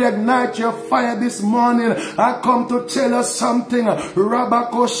come to reignite your fire this morning. I come to tell you something,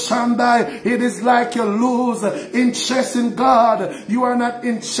 Rabako Shandai. It is like you lose interest in God. You are not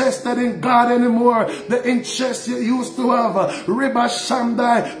interested in God anymore. The interest you used to have, Riba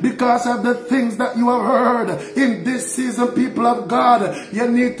Shandai, because of the things that you have heard in this season, people of God. You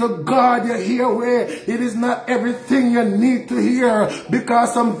need to guard your earway. It is not everything you need to hear,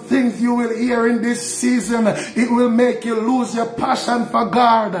 because some things you will hear in this season, it will make you lose your passion for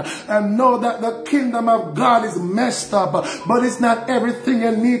God and know that the kingdom of God is messed up. But it's not everything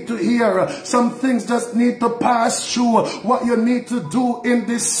you need to hear. Some things just need to pass through. What you need to do in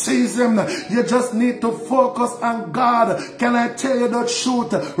this season, you just need to focus on God. Can I tell you the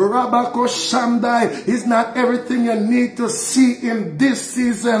truth? Rabako Shandai is not everything you need to see in this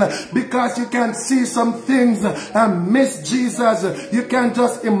season, because you can see some things and miss Jesus. You can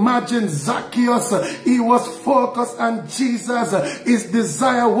just imagine Zacchaeus. He was focused on Jesus. His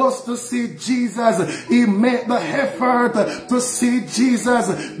desire was to see Jesus. He made the effort to see Jesus.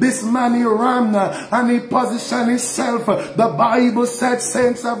 This man, he ran and he positioned himself. The Bible said,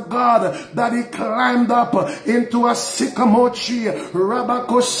 saints of God, that he climbed up into a sycamore tree.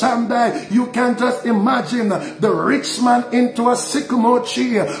 Rabako Shandai, you can just imagine the rich man into a sycamore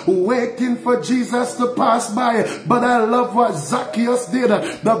tree waiting for Jesus to pass by. But I love what Zacchaeus did.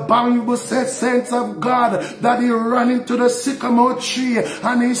 The Bible said, saints of God, that he ran into the sycamore tree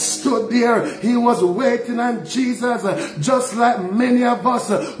and he stood there. He was waiting on Jesus. Just like many of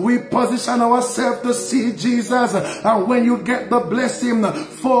us, we position ourselves to see Jesus. And when you get the blessing,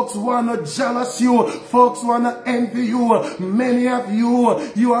 folks want to jealous you. Folks want to envy you. Many of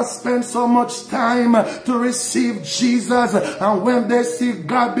you have spent so much time to receive Jesus. And when they see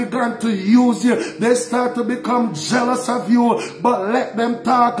God began to use you, they start to become jealous of you. But let them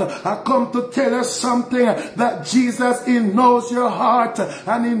talk. I come to tell you something, that Jesus, He knows your heart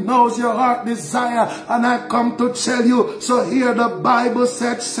and He knows your heart desire. And I come to tell you, so here the Bible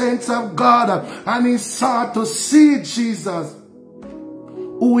said, saints of God, and he sought to see Jesus,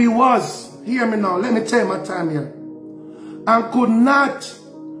 who He was. Hear me now, let me tell you my time here. And could not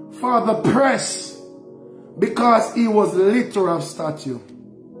for the press, because He was little of stature.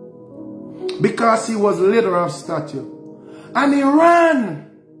 Because He was little of stature. And he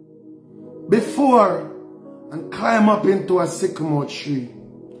ran before and climbed up into a sycamore tree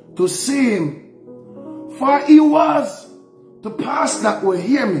to see Him. For He was to pass that way.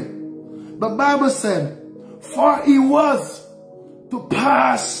 Hear me. The Bible said, for He was to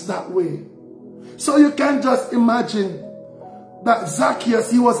pass that way. So you can just imagine that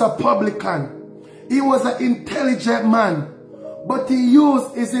Zacchaeus, he was a publican. He was an intelligent man. But he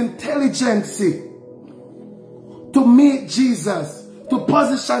used his intelligence to meet Jesus, to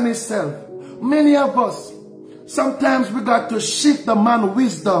position himself. Many of us, sometimes we got to shift the man's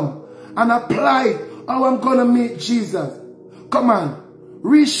wisdom and apply it. How I'm going to meet Jesus. Come on.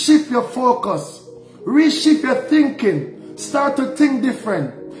 Reshift your focus. Reshift your thinking. Start to think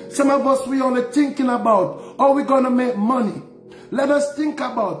different. Some of us, we only thinking about how we're going to make money. Let us think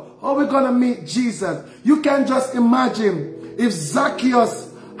about how we're going to meet Jesus. You can just imagine if Zacchaeus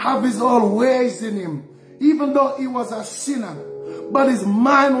have his own ways in him. Even though he was a sinner. But his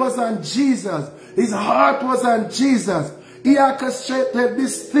mind was on Jesus. His heart was on Jesus. He orchestrated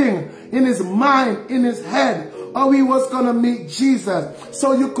this thing in his mind, in his head, how he was going to meet Jesus.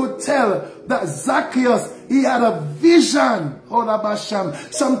 So you could tell that Zacchaeus, he had a vision.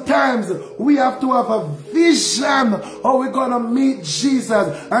 Sometimes we have to have a vision how we're going to meet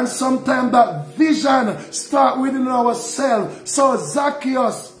Jesus. And sometimes that vision starts within ourselves. So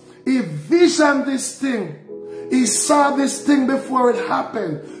Zacchaeus, he visioned this thing. He saw this thing before it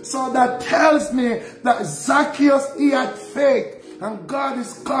happened. So that tells me that Zacchaeus, he had faith. And God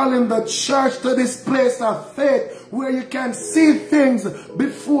is calling the church to this place of faith where you can see things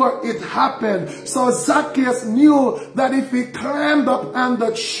before it happened. So Zacchaeus knew that if he climbed up on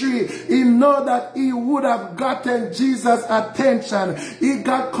the tree, he knew that he would have gotten Jesus' attention. He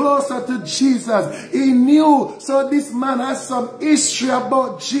got closer to Jesus. He knew. So this man has some history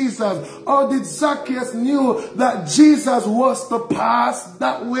about Jesus. How did Zacchaeus knew that Jesus was to pass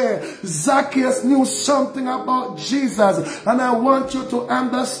that way? Zacchaeus knew something about Jesus. And I want you to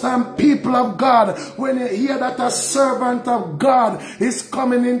understand, people of God, when you hear that a servant of God is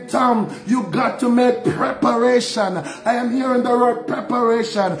coming in town, you got to make preparation. I am hearing the word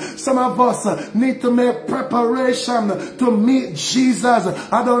preparation. Some of us need to make preparation to meet Jesus.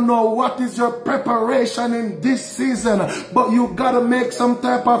 I don't know what is your preparation in this season, but you got to make some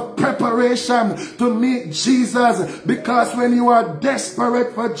type of preparation to meet Jesus, because when you are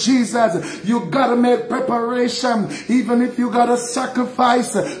desperate for Jesus, you got to make preparation. Even if you got to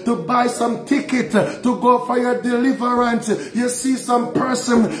sacrifice to buy some ticket to go for your deliverance. You see some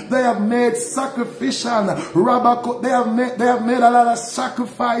person, they have made sacrificial, they have made a lot of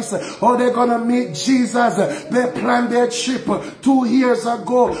sacrifice, or they're gonna meet Jesus. They planned their trip 2 years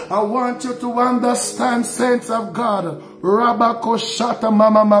ago. I want you to understand, saints of God,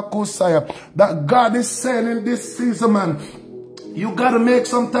 that God is saying in this season, man, you got to make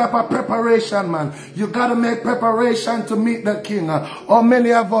some type of preparation, man. You got to make preparation to meet the King. How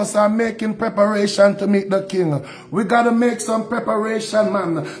many of us are making preparation to meet the King? We got to make some preparation,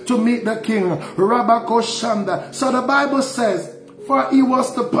 man, to meet the King. Rabakoshanda. So the Bible says, for he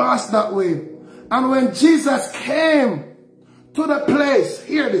was to pass that way. And when Jesus came to the place,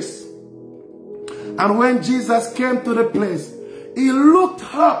 hear this. And when Jesus came to the place, he looked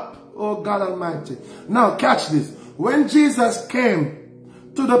up, oh God Almighty. Now catch this. When Jesus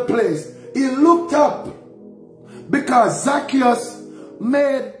came to the place, he looked up because Zacchaeus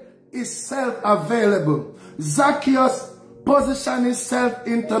made himself available. Zacchaeus positioned himself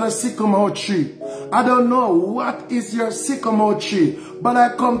into the sycamore tree. I don't know what is your sycamore tree, but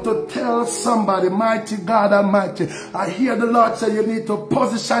I come to tell somebody, mighty God Almighty, I hear the Lord say you need to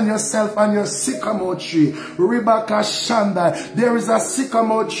position yourself on your sycamore tree. Rebecca Shanda, there is a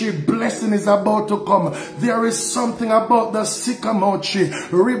sycamore tree, blessing is about to come. There is something about the sycamore tree.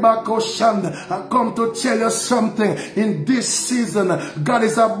 Rebecca Shanda, I come to tell you something. In this season, God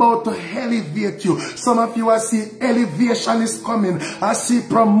is about to elevate you. Some of you, I see elevation is coming. I see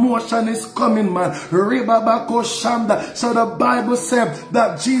promotion is coming, man. Rebecca Shanda. So the Bible said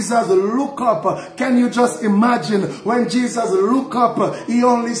that Jesus looked up. Can you just imagine when Jesus looked up, he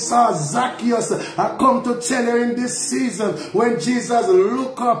only saw Zacchaeus. I come to tell you in this season, when Jesus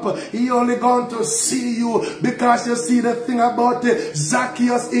looked up, he only going to see you, because you see the thing about it,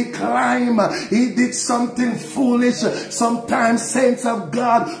 Zacchaeus, he climbed, he did something foolish. Sometimes, saints of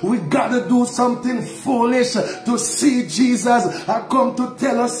God, we got to do something foolish to see Jesus. I come to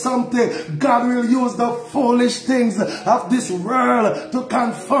tell us something. God will use the foolish things of this world to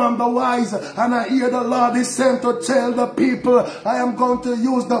confirm the wise. And I hear the Lord is sent to tell the people, I am going to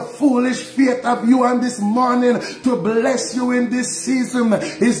use the foolish faith of you on this morning to bless you in this season.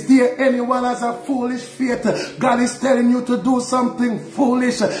 Is there anyone has a foolish faith? God is telling you to do something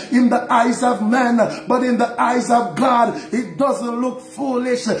foolish in the eyes of man, but in the eyes of God, it doesn't look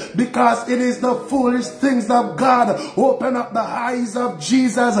foolish, because it is the foolish things of God. Open up the eyes of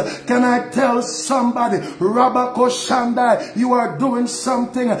Jesus. Can I tell somebody, Rabakoshanda, you are doing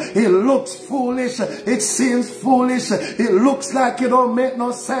something, it looks foolish, it seems foolish, it looks like it don't make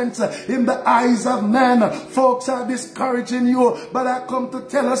no sense in the eyes of man. Folks are discouraging you, but I come to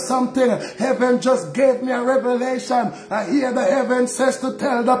tell us something. Heaven just gave me a revelation. I hear the heaven says to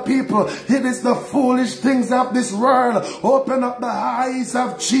tell the people, it is the foolish things of this world. Open up the eyes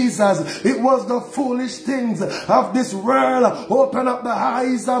of Jesus. It was the foolish things of this world. Open up the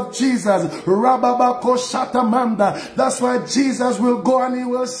eyes of Jesus. Rababako Shatamanda. That's why Jesus will go and he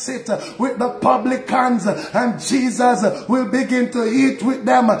will sit with the publicans, and Jesus will begin to eat with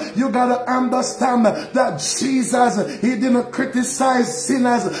them. You gotta understand that Jesus, he didn't criticize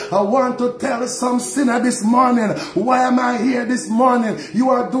sinners. I want to tell some sinner this morning, why am I here this morning? You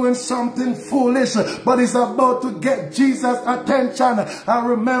are doing something foolish, but it's about to get Jesus' attention. I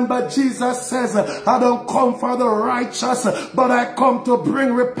remember Jesus says, I don't come for the righteous, righteous, but I come to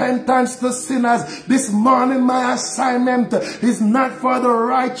bring repentance to sinners. This morning my assignment is not for the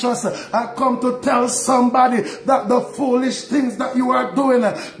righteous. I come to tell somebody that the foolish things that you are doing,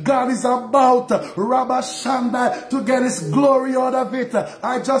 God is about Rabba Shanda to get his glory out of it.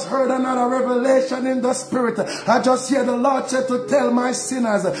 I just heard another revelation in the spirit. I just hear the Lord said to tell my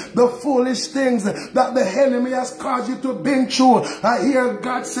sinners the foolish things that the enemy has caused you to be through. I hear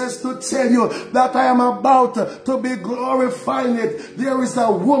God says to tell you that I am about to be glorifying it. There is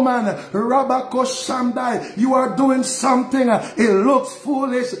a woman, Rabako Shamdai, you are doing something. It looks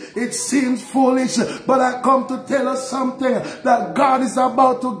foolish, it seems foolish, but I come to tell us something, that God is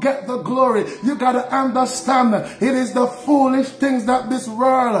about to get the glory. You got to understand, it is the foolish things that this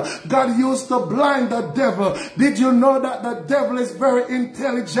world God used to blind the devil. Did you know that the devil is very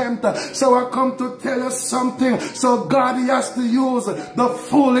intelligent? So I come to tell you something. So God, he has to use the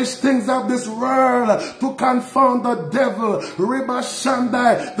foolish things of this world to confound the devil. Riba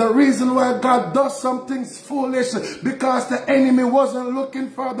Shandai. The reason why God does some things foolish, because the enemy wasn't looking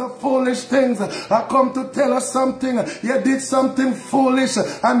for the foolish things. I come to tell us something. You did something foolish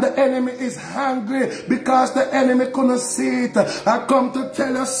and the enemy is angry because the enemy couldn't see it. I come to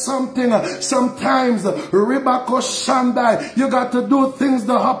tell you something. Sometimes, Ribako Shandai, you got to do things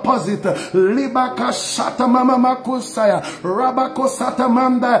the opposite. Libaka Shata Mama Makusaya, Rabako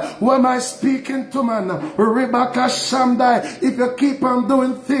Satamanda. When I speaking to man, Ribaka Shandai, if you keep on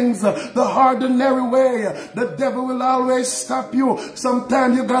doing things the ordinary way, the devil will always stop you.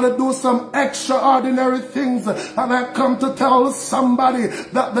 Sometimes you got to do some extraordinary things. And I come to tell somebody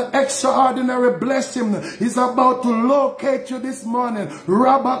that the extraordinary blessing is about to locate you this morning.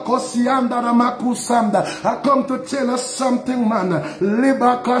 Rabakosianda Ramakusanda. I come to tell us something, man.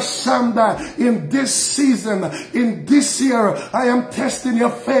 Libaka Shanda. In this season, in this year, I am testing your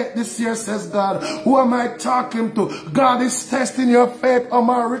faith this year, says God. Who am I talking to? God is testing your faith,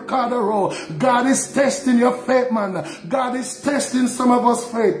 Omar Ricardo. God is testing your faith, man. God is testing some of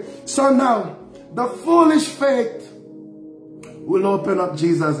us faith. So now, the foolish faith will open up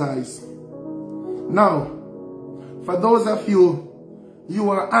Jesus' eyes. Now, for those of you, you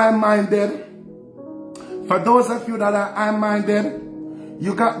are I-minded. For those of you that are I-minded,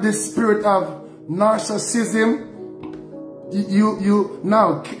 you got this spirit of narcissism.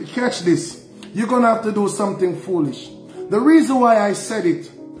 Now, catch this. You're going to have to do something foolish. The reason why I said it,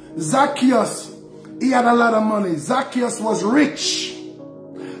 Zacchaeus, he had a lot of money. Zacchaeus was rich.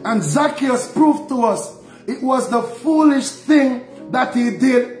 And Zacchaeus proved to us it was the foolish thing that he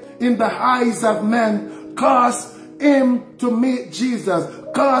did in the eyes of men caused him to meet Jesus.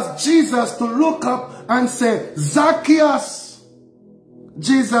 Caused Jesus to look up and say, Zacchaeus.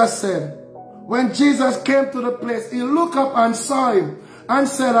 Jesus said, when Jesus came to the place, he looked up and saw him and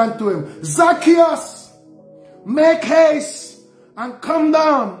said unto him, Zacchaeus, make haste and come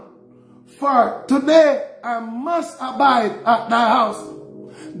down, for today I must abide at thy house.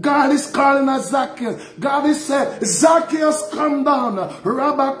 God is calling us Zacchaeus. God is said, Zacchaeus, come down.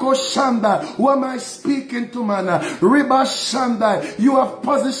 Rabako Shanda. Who am I speaking to, man? Riba Shanda. You have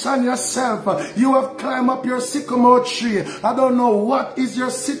positioned yourself. You have climbed up your sycamore tree. I don't know what is your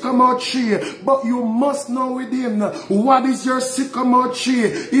sycamore tree, but you must know within what is your sycamore tree.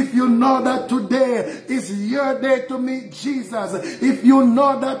 If you know that today is your day to meet Jesus, if you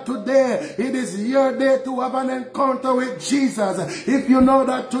know that today it is your day to have an encounter with Jesus, if you know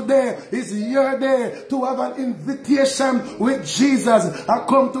that today is your day to have an invitation with Jesus, I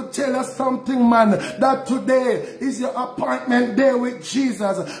come to tell you something, man, that today is your appointment day with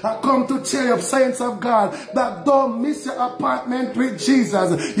Jesus. I come to tell you, saints of God, that don't miss your appointment with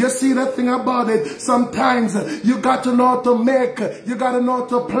Jesus. You see the thing about it, sometimes you got to know how to make, you got to know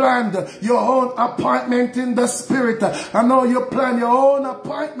how to plan your own appointment in the spirit. I know you plan your own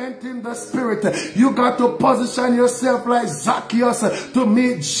appointment in the spirit. You got to position yourself like Zacchaeus to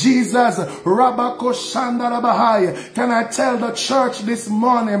meet Jesus. Rabako Shandarabahai. Can I tell the church this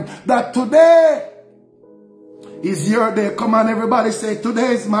morning that today is your day? Come on, everybody say,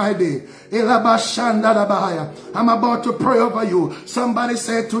 today is my day. I'm about to pray over you. Somebody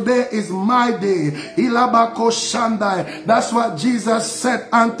say, today is my day. That's what Jesus said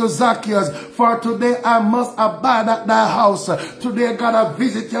unto Zacchaeus. For today I must abide at thy house. Today I gotta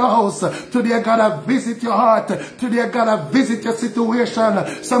visit your house. Today I gotta visit your heart. Today I gotta visit your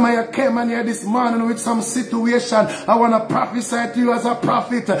situation. Some of you came in here this morning with some situation. I want to prophesy to you as a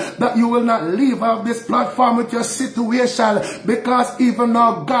prophet that you will not leave off this platform with your situation, because even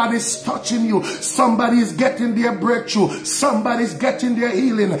now God is touching you. Somebody is getting their breakthrough. Somebody's getting their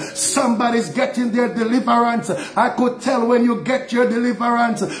healing. Somebody's getting their deliverance. I could tell when you get your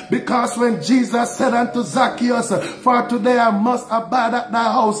deliverance, because when Jesus said unto Zacchaeus, for today I must abide at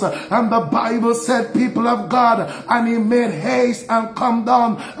thy house, and the Bible said, people of God, and he made haste and come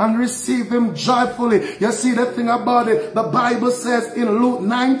down and receive him joyfully. You see the thing about it, the Bible says in Luke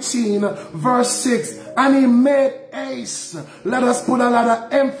 19 verse 6, and he made haste. Let us put a lot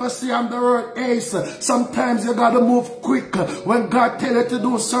of emphasis on the word haste. Sometimes you gotta move quick. When God tells you to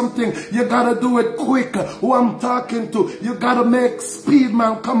do something, you gotta do it quick. Who I'm talking to, you gotta make speed,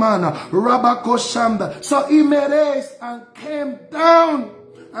 man. Come on. Rabako Shanda. So he made haste and came down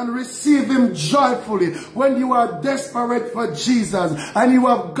and receive him joyfully. When you are desperate for Jesus and you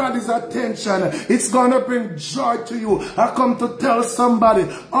have got his attention, it's going to bring joy to you. I come to tell somebody,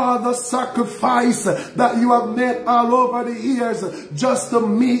 all the sacrifice that you have made all over the years just to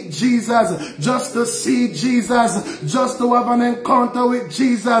meet Jesus, just to see Jesus, just to have an encounter with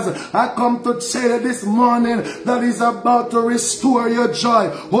Jesus, I come to tell you this morning that he's about to restore your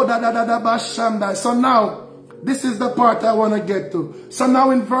joy. So now, this is the part I want to get to. So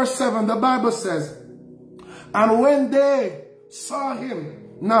now in verse 7, the Bible says, and when they saw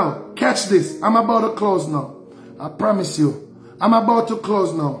him, now catch this, I'm about to close now. I promise you, I'm about to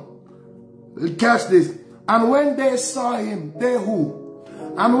close now. Catch this. And when they saw him, they who?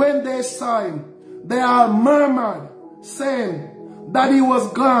 And when they saw him, they all murmured, saying that he was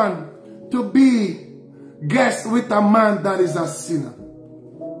gone to be guest with a man that is a sinner.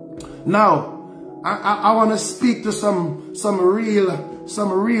 Now, I want to speak to some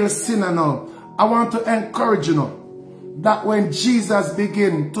real sinner now. I want to encourage you now that when Jesus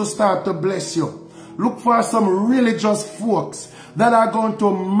begin to start to bless you, look for some religious folks that are going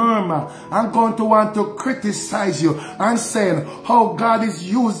to murmur and going to want to criticize you and saying how God is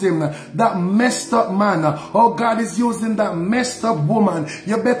using that messed up man, how God is using that messed up woman.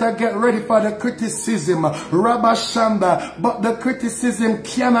 You better get ready for the criticism, Rabba Shanda. But the criticism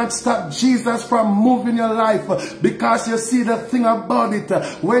cannot stop Jesus from moving your life, because you see the thing about it,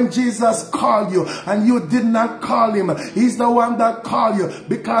 when Jesus called you and you did not call him, he's the one that called you.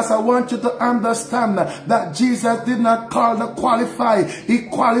 Because I want you to understand that Jesus did not call the qualified, he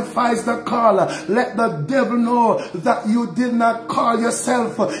qualifies the caller. Let the devil know that you did not call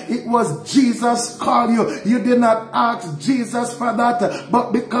yourself. It was Jesus called you. You did not ask Jesus for that,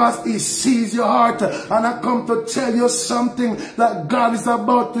 but because he sees your heart. And I come to tell you something, that God is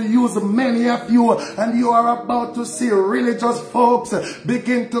about to use many of you, and you are about to see religious folks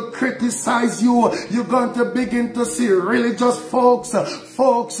begin to criticize you. You're going to begin to see religious folks,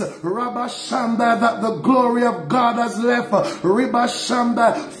 Rabba Shanda, that the glory of God has left. Rabba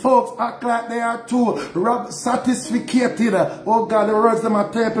Shanda, folks act like they are too satisfied. Oh God, the words them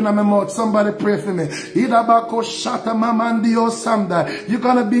are typing in my mouth. Somebody pray for me. Idabako Shata Mamandio Sanda. You're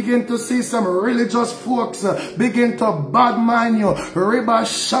gonna begin to see some religious folks begin to bad mind you. Rabba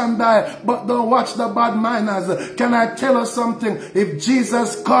Shanda, but don't watch the bad minders. Can I tell you something? If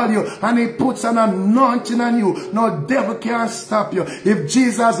Jesus called you and he puts an anointing on you, no devil can stop you. If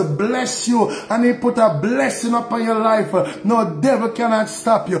Jesus bless you and he put a blessing upon your life, no devil cannot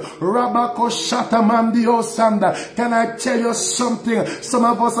stop you. Rabako Shata Mandio Sanda. Can I tell you something? Some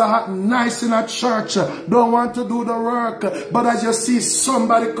of us are nice in a church, don't want to do the work, but as you see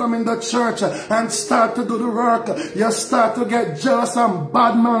somebody come in the church and start to do the work, you start to get jealous and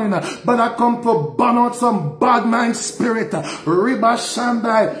bad mind. But I come to burn out some bad mind spirit. Riba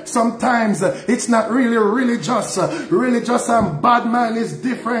Shandai. Sometimes it's not really religious. Religious and bad mind is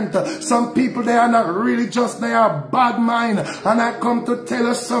different. Some people, they are not religious, they are bad mind. And I come to tell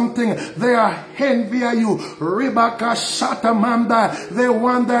you something, they are envy of you. Ribaka Shatamanda. They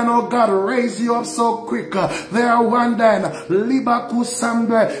wondering, oh God, raise you up so quick. They are wondering, Libaku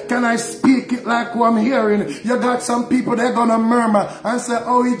Samde. Can I speak it like who I'm hearing? You got some people, they're gonna murmur and say,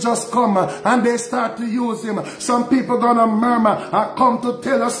 oh, he just come, and they start to use him. Some people gonna murmur. I come to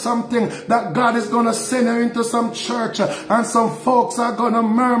tell you something, that God is gonna send you into some church, and some folks are gonna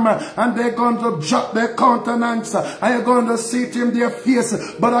murmur, and they're going to drop their countenance, and you're going to see it in their face.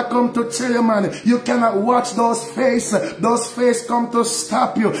 But I come to tell you, man, you cannot watch those faces. Those faces come to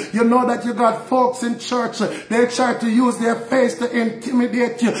stop you. You know that you got folks in church, they try to use their face to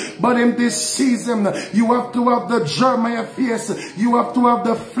intimidate you. But in this season, you have to have the Jeremiah face. You have to have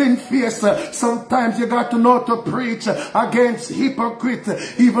the Flint face. Sometimes you got to know to preach against hypocrite.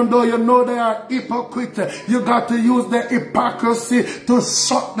 Even though you know they are hypocrite, you got to use the hypocrisy to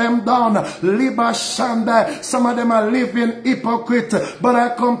shut them down. Liba Shanda. Some of them are living being hypocrite. But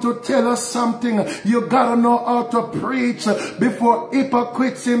I come to tell us something. You gotta know how to preach before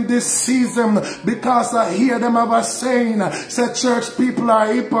hypocrites in this season, because I hear them have a saying, say church people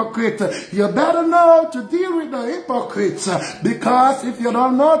are hypocrite. You better know to deal with the hypocrites, because if you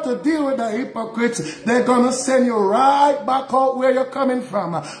don't know to deal with the hypocrites, they're gonna send you right back out where you're coming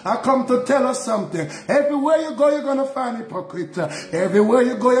from. I come to tell us something. Everywhere you go, you're gonna find hypocrite. Everywhere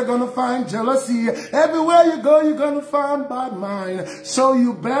you go, you're gonna find jealousy. Everywhere you go, you're gonna find bad mind. So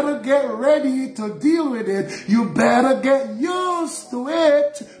you better get ready to deal with it. You better get used to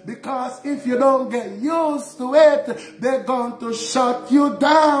it, because if you don't get used to it, they're going to shut you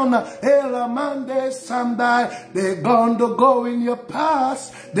down. Elamande Sandai. They're going to go in your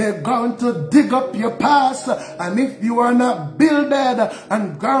past. They're going to dig up your past. And if you are not builded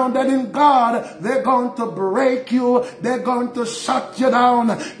and grounded in God, they're going to break you. They're going to shut you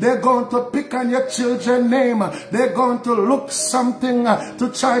down. They're going to pick on your children's name. They're going to look something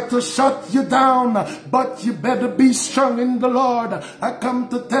to try to shut you down. But you better be strong in the Lord. I come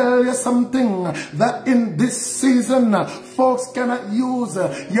to tell you something, that in this season, folks cannot use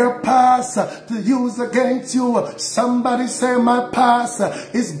your past to use against you. Somebody say my past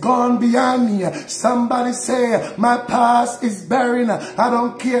is gone beyond me. Somebody say my past is barren. I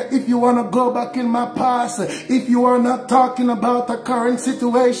don't care if you want to go back in my past. If you are not talking about the current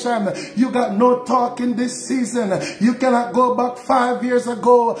situation, you got no talk in this season. You cannot go back 5 years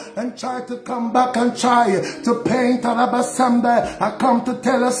ago and try to come back and try to paint Alabasanda. I come to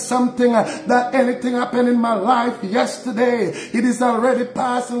tell us something, that anything happened in my life yesterday, it is already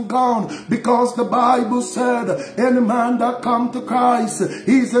past and gone, because the Bible said, any man that come to Christ,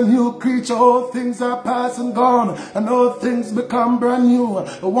 he's a new creature. All things are past and gone, and all things become brand new.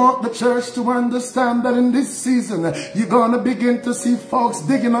 I want the church to understand that in this season, you're going to begin to see folks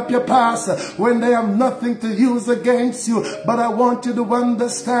digging up your past when they have nothing to use against you. But I want you to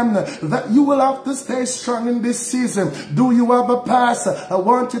understand that you will have to stay strong in this season. Do you have a past? I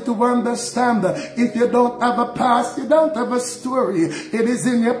want you to understand that if you don't have a past, you don't have a story. It is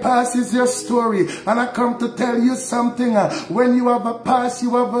in your past is your story. And I come to tell you something. When you have a past,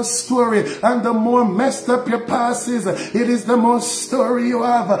 you have a story. And the more messed up your past is, it is the more story you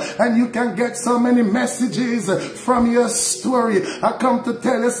have. And you can get so many messages from your story. I come to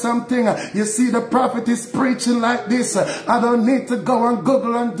tell you something. You see, the prophet is preaching like this. I don't need to go and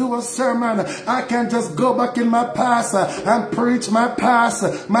Google and do a sermon. I can just go back in my past and preach my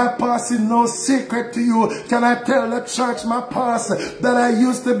past. My past is no secret to you. Can I tell the church my past? That I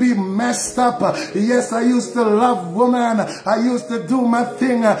used to be messed up. Yes, I used to love women. I used to do my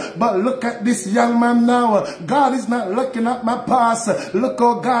thing. But look at this young man now. God is not looking at my past. Look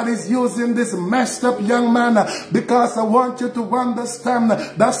how God is using this messed up young man. Because I want you to understand,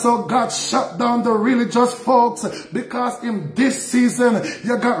 that's how God shut down the religious folks. Because in this season,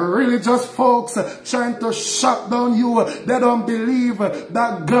 you got religious folks trying to shut down you. They don't believe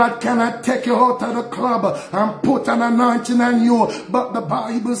that God cannot take you out of the club and put an anointing on you. But the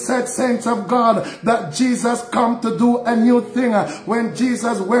Bible said, saints of God, that Jesus come to do a new thing. When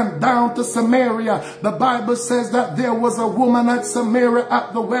Jesus went down to Samaria, the Bible says that there was a woman at Samaria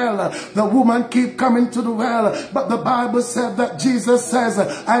at the well. The woman keep coming to the well, but the Bible said that Jesus says,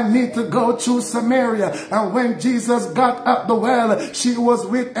 I need to go through Samaria. And when Jesus got at the well, she was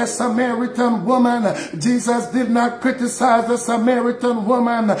with a Samaritan woman. Jesus did not criticize the Samaritan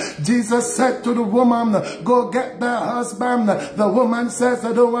woman. Jesus said to the woman, go get the husband. The woman says,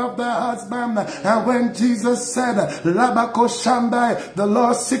 I don't have the husband. And when Jesus said, Labako Shandai, the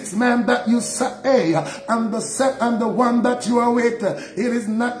Lord 6 men that you say, and the one that you are with, it is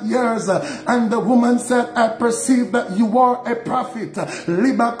not yours. And the woman said, I perceive that you are a prophet.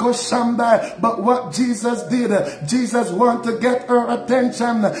 Libako Shandai. But what Jesus did, Jesus wanted to get her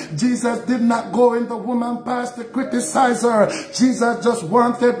attention. Jesus did not go in the woman past to criticize her. Jesus just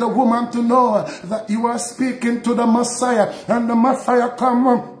wanted the woman to know that you are speaking to the Messiah, and the Messiah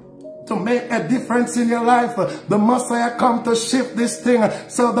come to make a difference in your life. The Messiah come to shift this thing.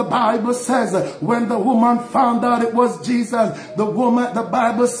 So the Bible says, when the woman found out it was Jesus, the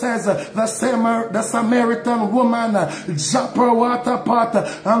Bible says, the Samaritan woman drop her water pot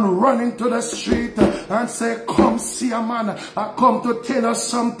and run into the street and say, come see a man. I come to tell us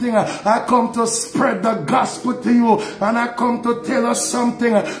something. I come to spread the gospel to you. And I come to tell us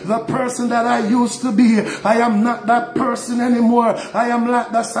something. The person that I used to be, I am not that person anymore. I am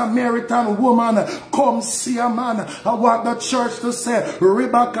like the Samaritan Samaritan woman come see a man. I want the church to say,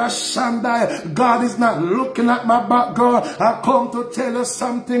 Rebecca Shandai, God is not looking at my background. I come to tell you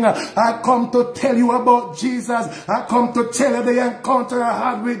something. I come to tell you about Jesus. I come to tell you the encounter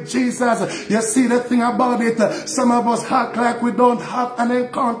I had with Jesus. You see the thing about it, some of us act like we don't have an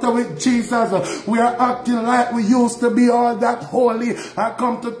encounter with Jesus. We are acting like we used to be all that holy. I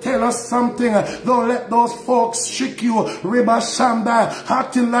come to tell us something. Don't let those folks trick you. Reba Shandai,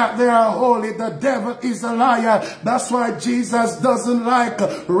 acting like they are holy. The devil is a liar. That's why Jesus doesn't like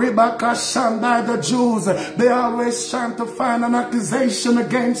Rebecca Shandai, the Jews. They are always trying to find an accusation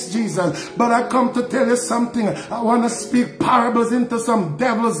against Jesus. But I come to tell you something. I want to speak parables into some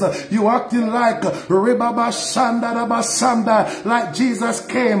devils. You acting like Rebecca Shandai, like Jesus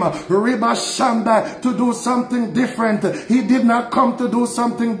came, Rebecca Shandai, to do something different. He did not come to do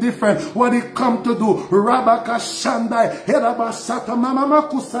something different. What he come to do, Rebecca Shandai, Herabasata Mama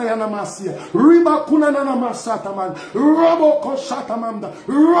Makusaya Namasia, Ribakuna Namasata Man, Roboko Shatamanda,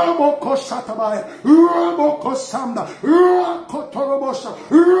 Roboko Shatabaya, Roboko Sanda, Rakotorobosha,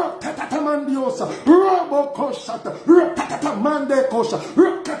 Ratatamandiosa, Roboko Shata, Ratatamande Kosha,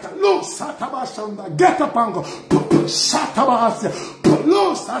 Rakatalosata, get up and go, Shatabasia,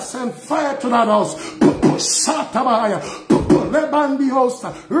 loose, I send fire to that house, Shatabaya,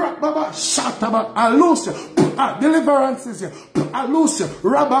 Lebandiosa, Rababa, Shataba, I lose you, deliverance is here, I lose you,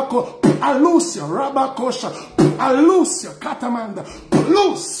 Rabako, I lose you, Rabakosha, I lose you, Katamanda,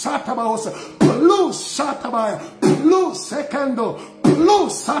 loose, Shatabaosa, loose, Shatabaya, loose, Sekando,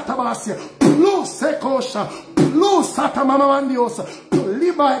 loose, Satabasia, loose, Sekosha, loose, Satamamandiosa,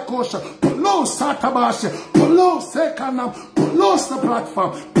 Liba Ekosha, loose, Satabasia, loose, Sekanam, loose the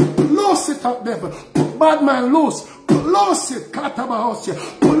platform, loose it up there, bad man, loose. Loose it, Katabahosia,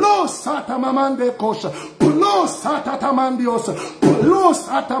 loose Satamamande Kosha, loose Satatamandiosa, loose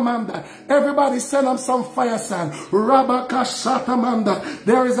Atamanda. Everybody send them some fire sign. Rabaka Shatamanda.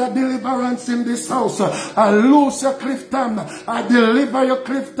 There is a deliverance in this house. I loose your Clifton. I deliver your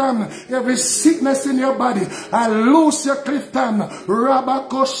Clifton. Every sickness in your body. I loose your Clifton.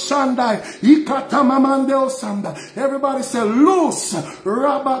 Rabako Shandai. Ikatamamandeo. Everybody say loose.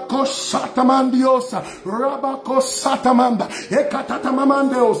 Rabako Shatamandiosa. Rabako Satamanda,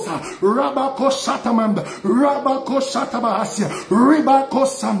 Ekatatamandeosa, Rabako Satamanda, Rabako Satabahasia, Ribako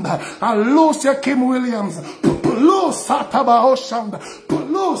Sanda, Alucia Kim Williams, Luz Satabahoshanda,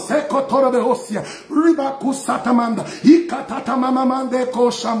 Luz Ekotorobehosia, Ribaku Satamanda, Ikatatamamande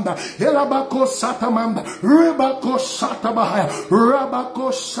Koshanda, Elabako Satamanda, Ribako Satabahaya,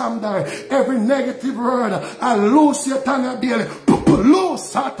 Rabako Sanda, every negative word, Alucia Tanya Biele, Luz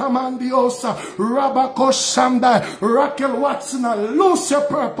Satamandiosa, Rabako Sanda, Raquel Watson, lose your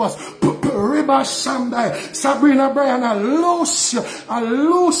purpose. Riba Shandai, Sabrina Bryan, lose you,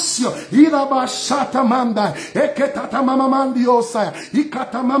 Iraba Shatamanda, Eketata Mama Mandiosa,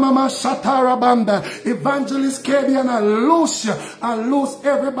 Ikata Mama Shatarabanda, Evangelist Kadian, I lose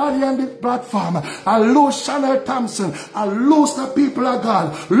everybody on the platform. I lose Chanel Thompson, I lose the people of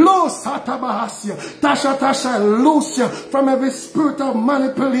God, lose Satabahasia, Tasha, lose you from every spirit of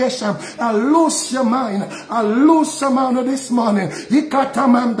manipulation. I lose your mind, I lose your mind this morning.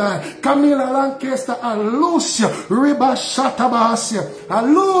 Ikatamanda, Camilla Lancaster, I lose you. Riba Shatabahasia, I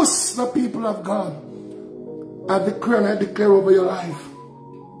lose the people of God. I decree and I declare over your life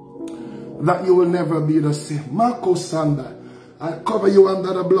that you will never be the same. Marco Sanda, I cover you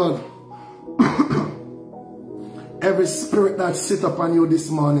under the blood. Every spirit that sit upon you this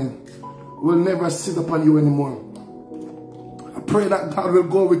morning will never sit upon you anymore. I pray that God will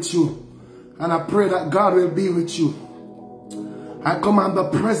go with you. And I pray that God will be with you. I command the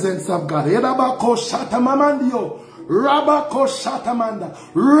presence of God. Edabako Shatamamandio. Rabako Shatamanda,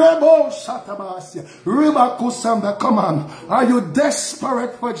 Rebo Shatabasia, Ribakusanda. Come on. Are you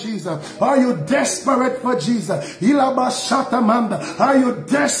desperate for Jesus? Are you desperate for Jesus? Ilaba Shatamanda. Are you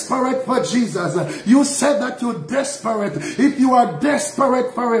desperate for Jesus? You said that you're desperate. If you are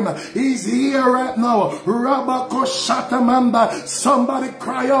desperate for him, he's here right now. Rabako Shatamanda. Somebody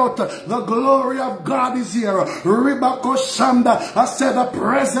cry out, the glory of God is here. Ribako Shanda. I said the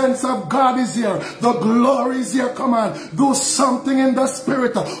presence of God is here. The glory is here. Come on. Do something in the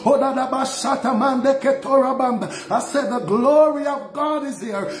spirit. I said the glory of God is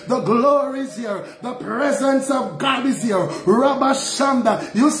here. The glory is here. The presence of God is here.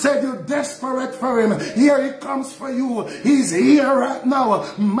 Rabashanda, you said you're desperate for him. Here he comes for you. He's here right now.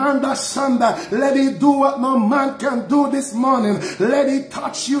 Manda Shanda, let him do what no man can do this morning. Let him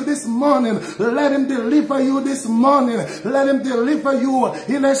touch you this morning. Let him deliver you this morning. Let him deliver you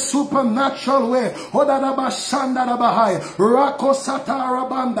in a supernatural way. Odadabashanda.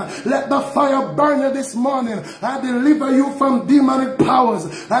 Let the fire burn you this morning. I deliver you from demonic powers.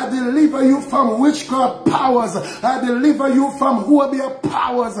 I deliver you from witchcraft powers. I deliver you from Huabia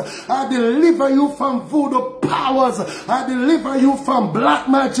powers. I deliver you from voodoo powers. I deliver you from black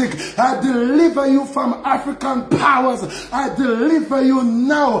magic. I deliver you from African powers. I deliver you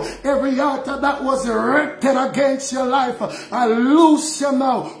now. Every altar that was erected against your life, I loose you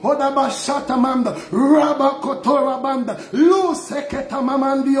now.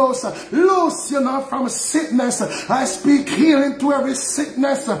 Loose you now from sickness. I speak healing to every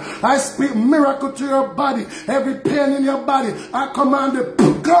sickness. I speak miracle to your body. Every pain in your body, I command it,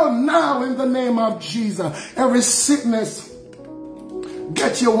 go now in the name of Jesus. Every sickness,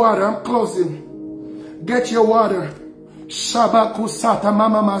 get your water. I'm closing. Get your water. Shabakusata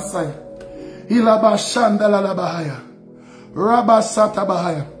mama masai. Ilabashandala labahaya. Rabasata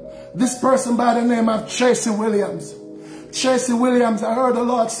bahaya. This person by the name of Tracy Williams. Tracy Williams, I heard the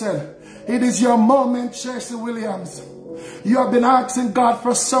Lord said, it is your moment, Tracy Williams. You have been asking God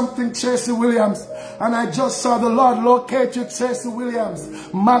for something, Tracy Williams. And I just saw the Lord locate you, Tracy Williams.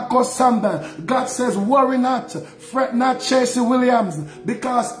 Marco Samba. God says, worry not, fret not, Tracy Williams,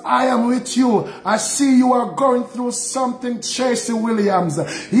 because I am with you. I see you are going through something, Tracy Williams.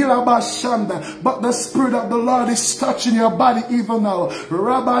 Hilabashanda. But the Spirit of the Lord is touching your body even now.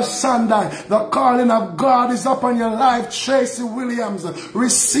 Rabashanda. The calling of God is upon your life, Tracy Williams.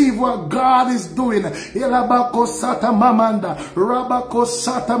 Receive what God is doing. Hilabakosata mamanda.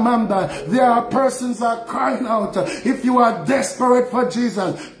 Rabakosata manda. There are persons are crying out. If you are desperate for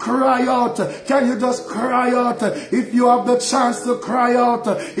Jesus, cry out. Can you just cry out? If you have the chance to cry out.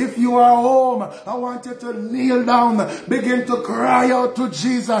 If you are home, I want you to kneel down. Begin to cry out to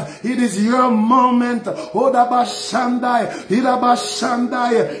Jesus. It is your moment. Odabashandai.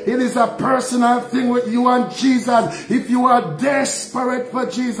 Idabashandai. It is a personal thing with you and Jesus. If you are desperate for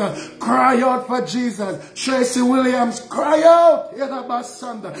Jesus, cry out for Jesus. Tracy Williams, cry out.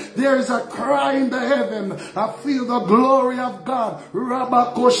 There is a cry in the heaven. I feel the glory of God.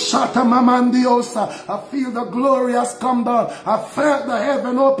 Rabakoshata mamandiosa. I feel the glory has come down. I felt the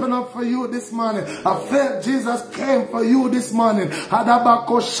heaven open up for you this morning. I felt Jesus came for you this morning.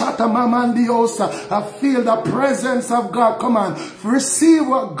 Adabakoshata mamandiosa. I feel the presence of God. Come on. Receive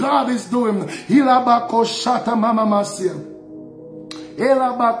what God is doing. Hilabakoshata mamamasia.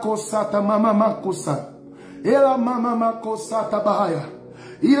 Elabakosata mamamakusa. Ela mamamakosata bahaya.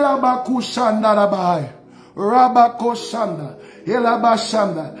 Ilabakushanda bahaya. Rabakoshanda.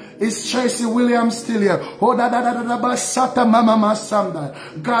 Elabashanda. Is Tracy Williams still here? Oh,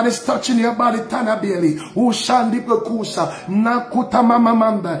 God is touching your body, Tana Bailey.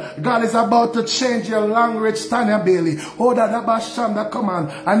 God is about to change your language, Tanya Bailey. Oh, come on.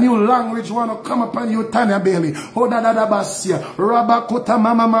 A new language want to come upon you, Tanya Bailey. Oh,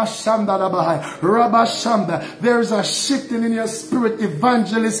 Rabashanda. There is a shifting in your spirit,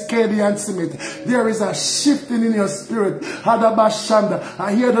 Evangelist Kadian Smith. There is a shifting in your spirit.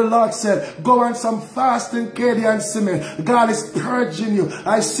 I hear the Lord said, go on some fasting, Kadian Smith. God is purging you.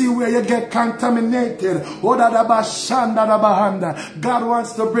 I see where you get contaminated. God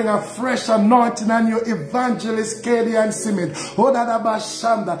wants to bring a fresh anointing on you, Evangelist Kadian Smith.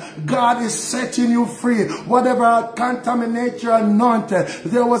 God is setting you free. Whatever contaminate your anointed,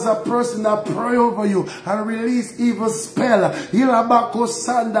 there was a person that prayed over you and released evil spell.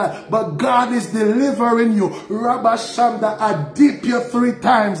 But God is delivering you. Rabashanda, I dip you 3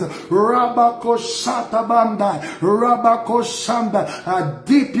 times. Rabakoshata Rabakoshanda, I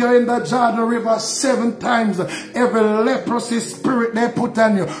dip you in the Jordan River 7 times. Every leprosy spirit they put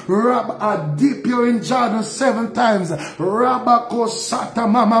on you, I dip you in Jordan 7 times. Rabakoshata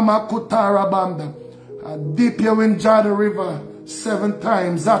Mamakutarabanda, I dip you in Jordan River 7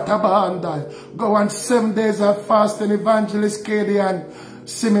 times. Zatabanda. Go on 7 days of fasting, Evangelist Kadian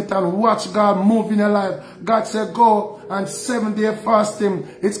Smith, and watch God move in your life. God said go and 7-day fasting.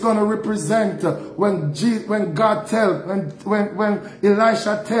 It's going to represent when God tell, when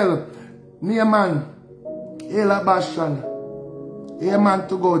Elisha tell Naaman, Elabashan, Amen,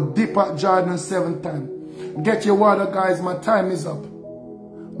 to go deep at Jordan 7 times. Get your water, guys. My time is up.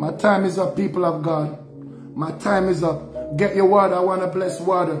 My time is up, people of God. My time is up. Get your water. I want to bless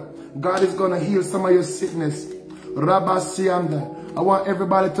water. God is going to heal some of your sickness. Rabasianda. I want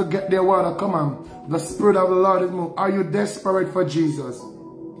everybody to get their water. Come on. The Spirit of the Lord is moving. Are you desperate for Jesus?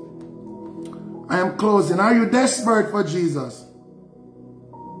 I am closing. Are you desperate for Jesus?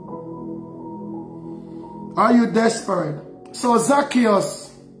 Are you desperate? So Zacchaeus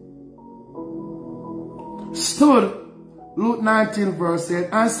stood, Luke 19 verse 8,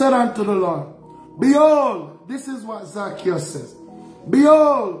 and said unto the Lord, behold, this is what Zacchaeus says.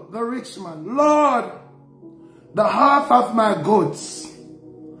 Behold, the rich man, Lord, the half of my goods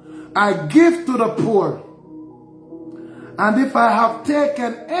I give to the poor. And if I have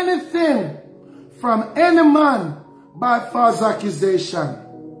taken anything from any man by false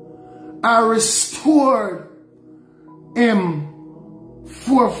accusation, I restored him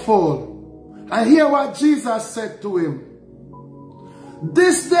fourfold. And hear what Jesus said to him.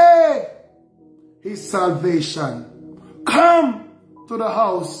 This day his salvation come to the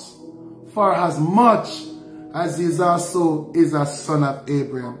house, for as much as he also is a son of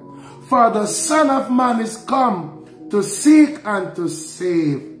Abraham. For the Son of Man is come to seek and to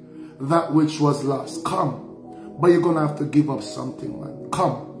save that which was lost. Come. But you're going to have to give up something, man.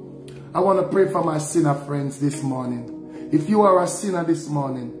 Come. I want to pray for my sinner friends this morning. If you are a sinner this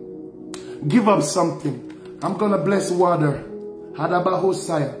morning, give up something. I'm going to bless water.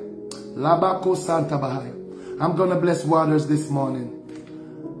 Hadabahosaya. Labako Santa Bahaya. I'm going to bless waters this morning.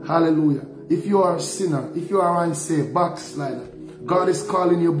 Hallelujah. If you are a sinner, if you are unsaved, backslider, God is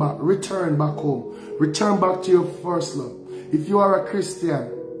calling you back. Return back home. Return back to your first love. If you are a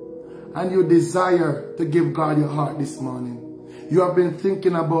Christian and you desire to give God your heart this morning, you have been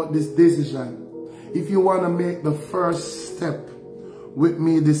thinking about this decision. If you want to make the first step with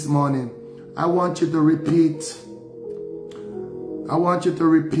me this morning, I want you to repeat. I want you to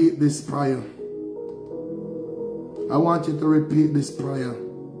repeat this prayer. I want you to repeat this prayer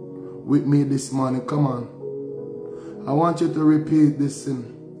with me this morning. Come on. I want you to repeat this thing.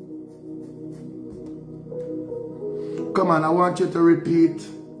 Come on, I want you to repeat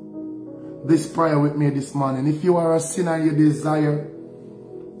this prayer with me this morning. If you are a sinner and you desire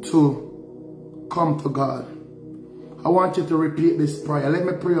to come to God, I want you to repeat this prayer. Let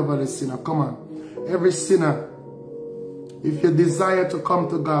me pray over the sinner. Come on. Every sinner, if you desire to come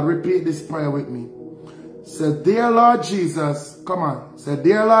to God, repeat this prayer with me. Say, dear Lord Jesus, come on. Say,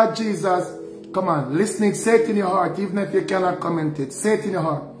 dear Lord Jesus, come on. Listening, say it in your heart, even if you cannot comment it. Say it in your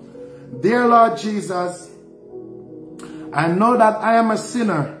heart. Dear Lord Jesus, I know that I am a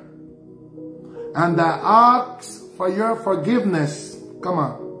sinner, and I ask for your forgiveness. Come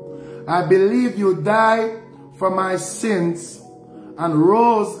on. I believe you died for my sins and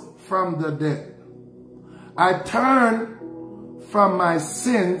rose from the dead. I turn from my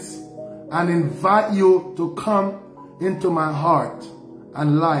sins and invite you to come into my heart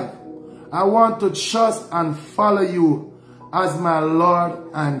and life. I want to trust and follow you as my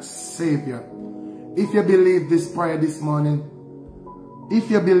Lord and Savior. If you believe this prayer this morning,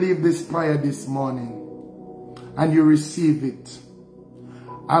 if you believe this prayer this morning and you receive it,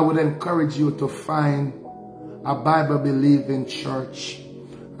 I would encourage you to find a Bible-believing church,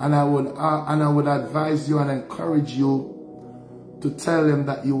 and I would advise you and encourage you to tell them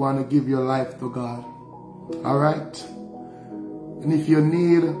that you want to give your life to God. All right? And if you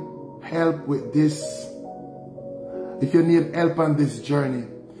need help with this, if you need help on this journey,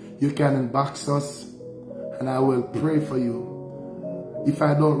 you can inbox us and I will pray for you. If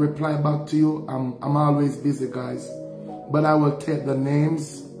I don't reply back to you, I'm always busy, guys. But I will take the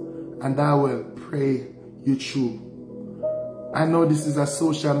names and I will pray you through. I know this is a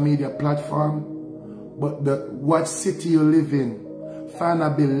social media platform, but what city you live in, find a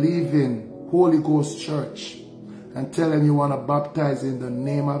believing Holy Ghost church and tell them you want to baptize in the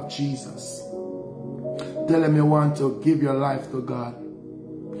name of Jesus. Tell them you want to give your life to God.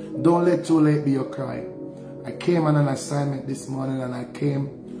 Don't let too late be your cry. I came on an assignment this morning and I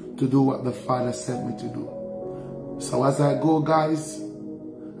came to do what the Father sent me to do. So as I go, guys,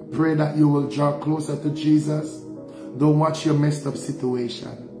 I pray that you will draw closer to Jesus. Don't watch your messed up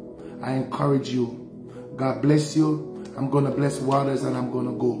situation. I encourage you. God bless you. I'm going to bless waters and I'm going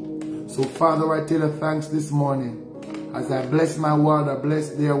to go. So Father, I tell you thanks this morning. As I bless my water, bless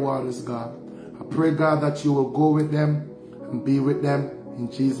their waters, God. I pray, God, that you will go with them and be with them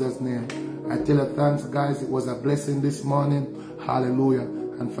in Jesus' name. I tell you thanks, guys. It was a blessing this morning. Hallelujah.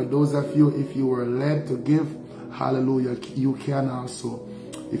 And for those of you, if you were led to give, hallelujah, you can also.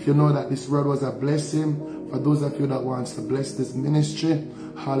 If you know that this word was a blessing, for those of you that wants to bless this ministry,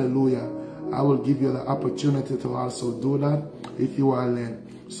 hallelujah, I will give you the opportunity to also do that if you are led.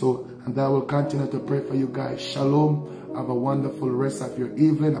 So, and I will continue to pray for you guys. Shalom. Have a wonderful rest of your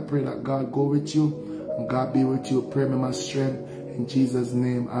evening. I pray that God go with you and God be with you. Pray me my strength. In Jesus'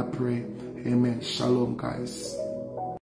 name I pray. Amen. Shalom, guys.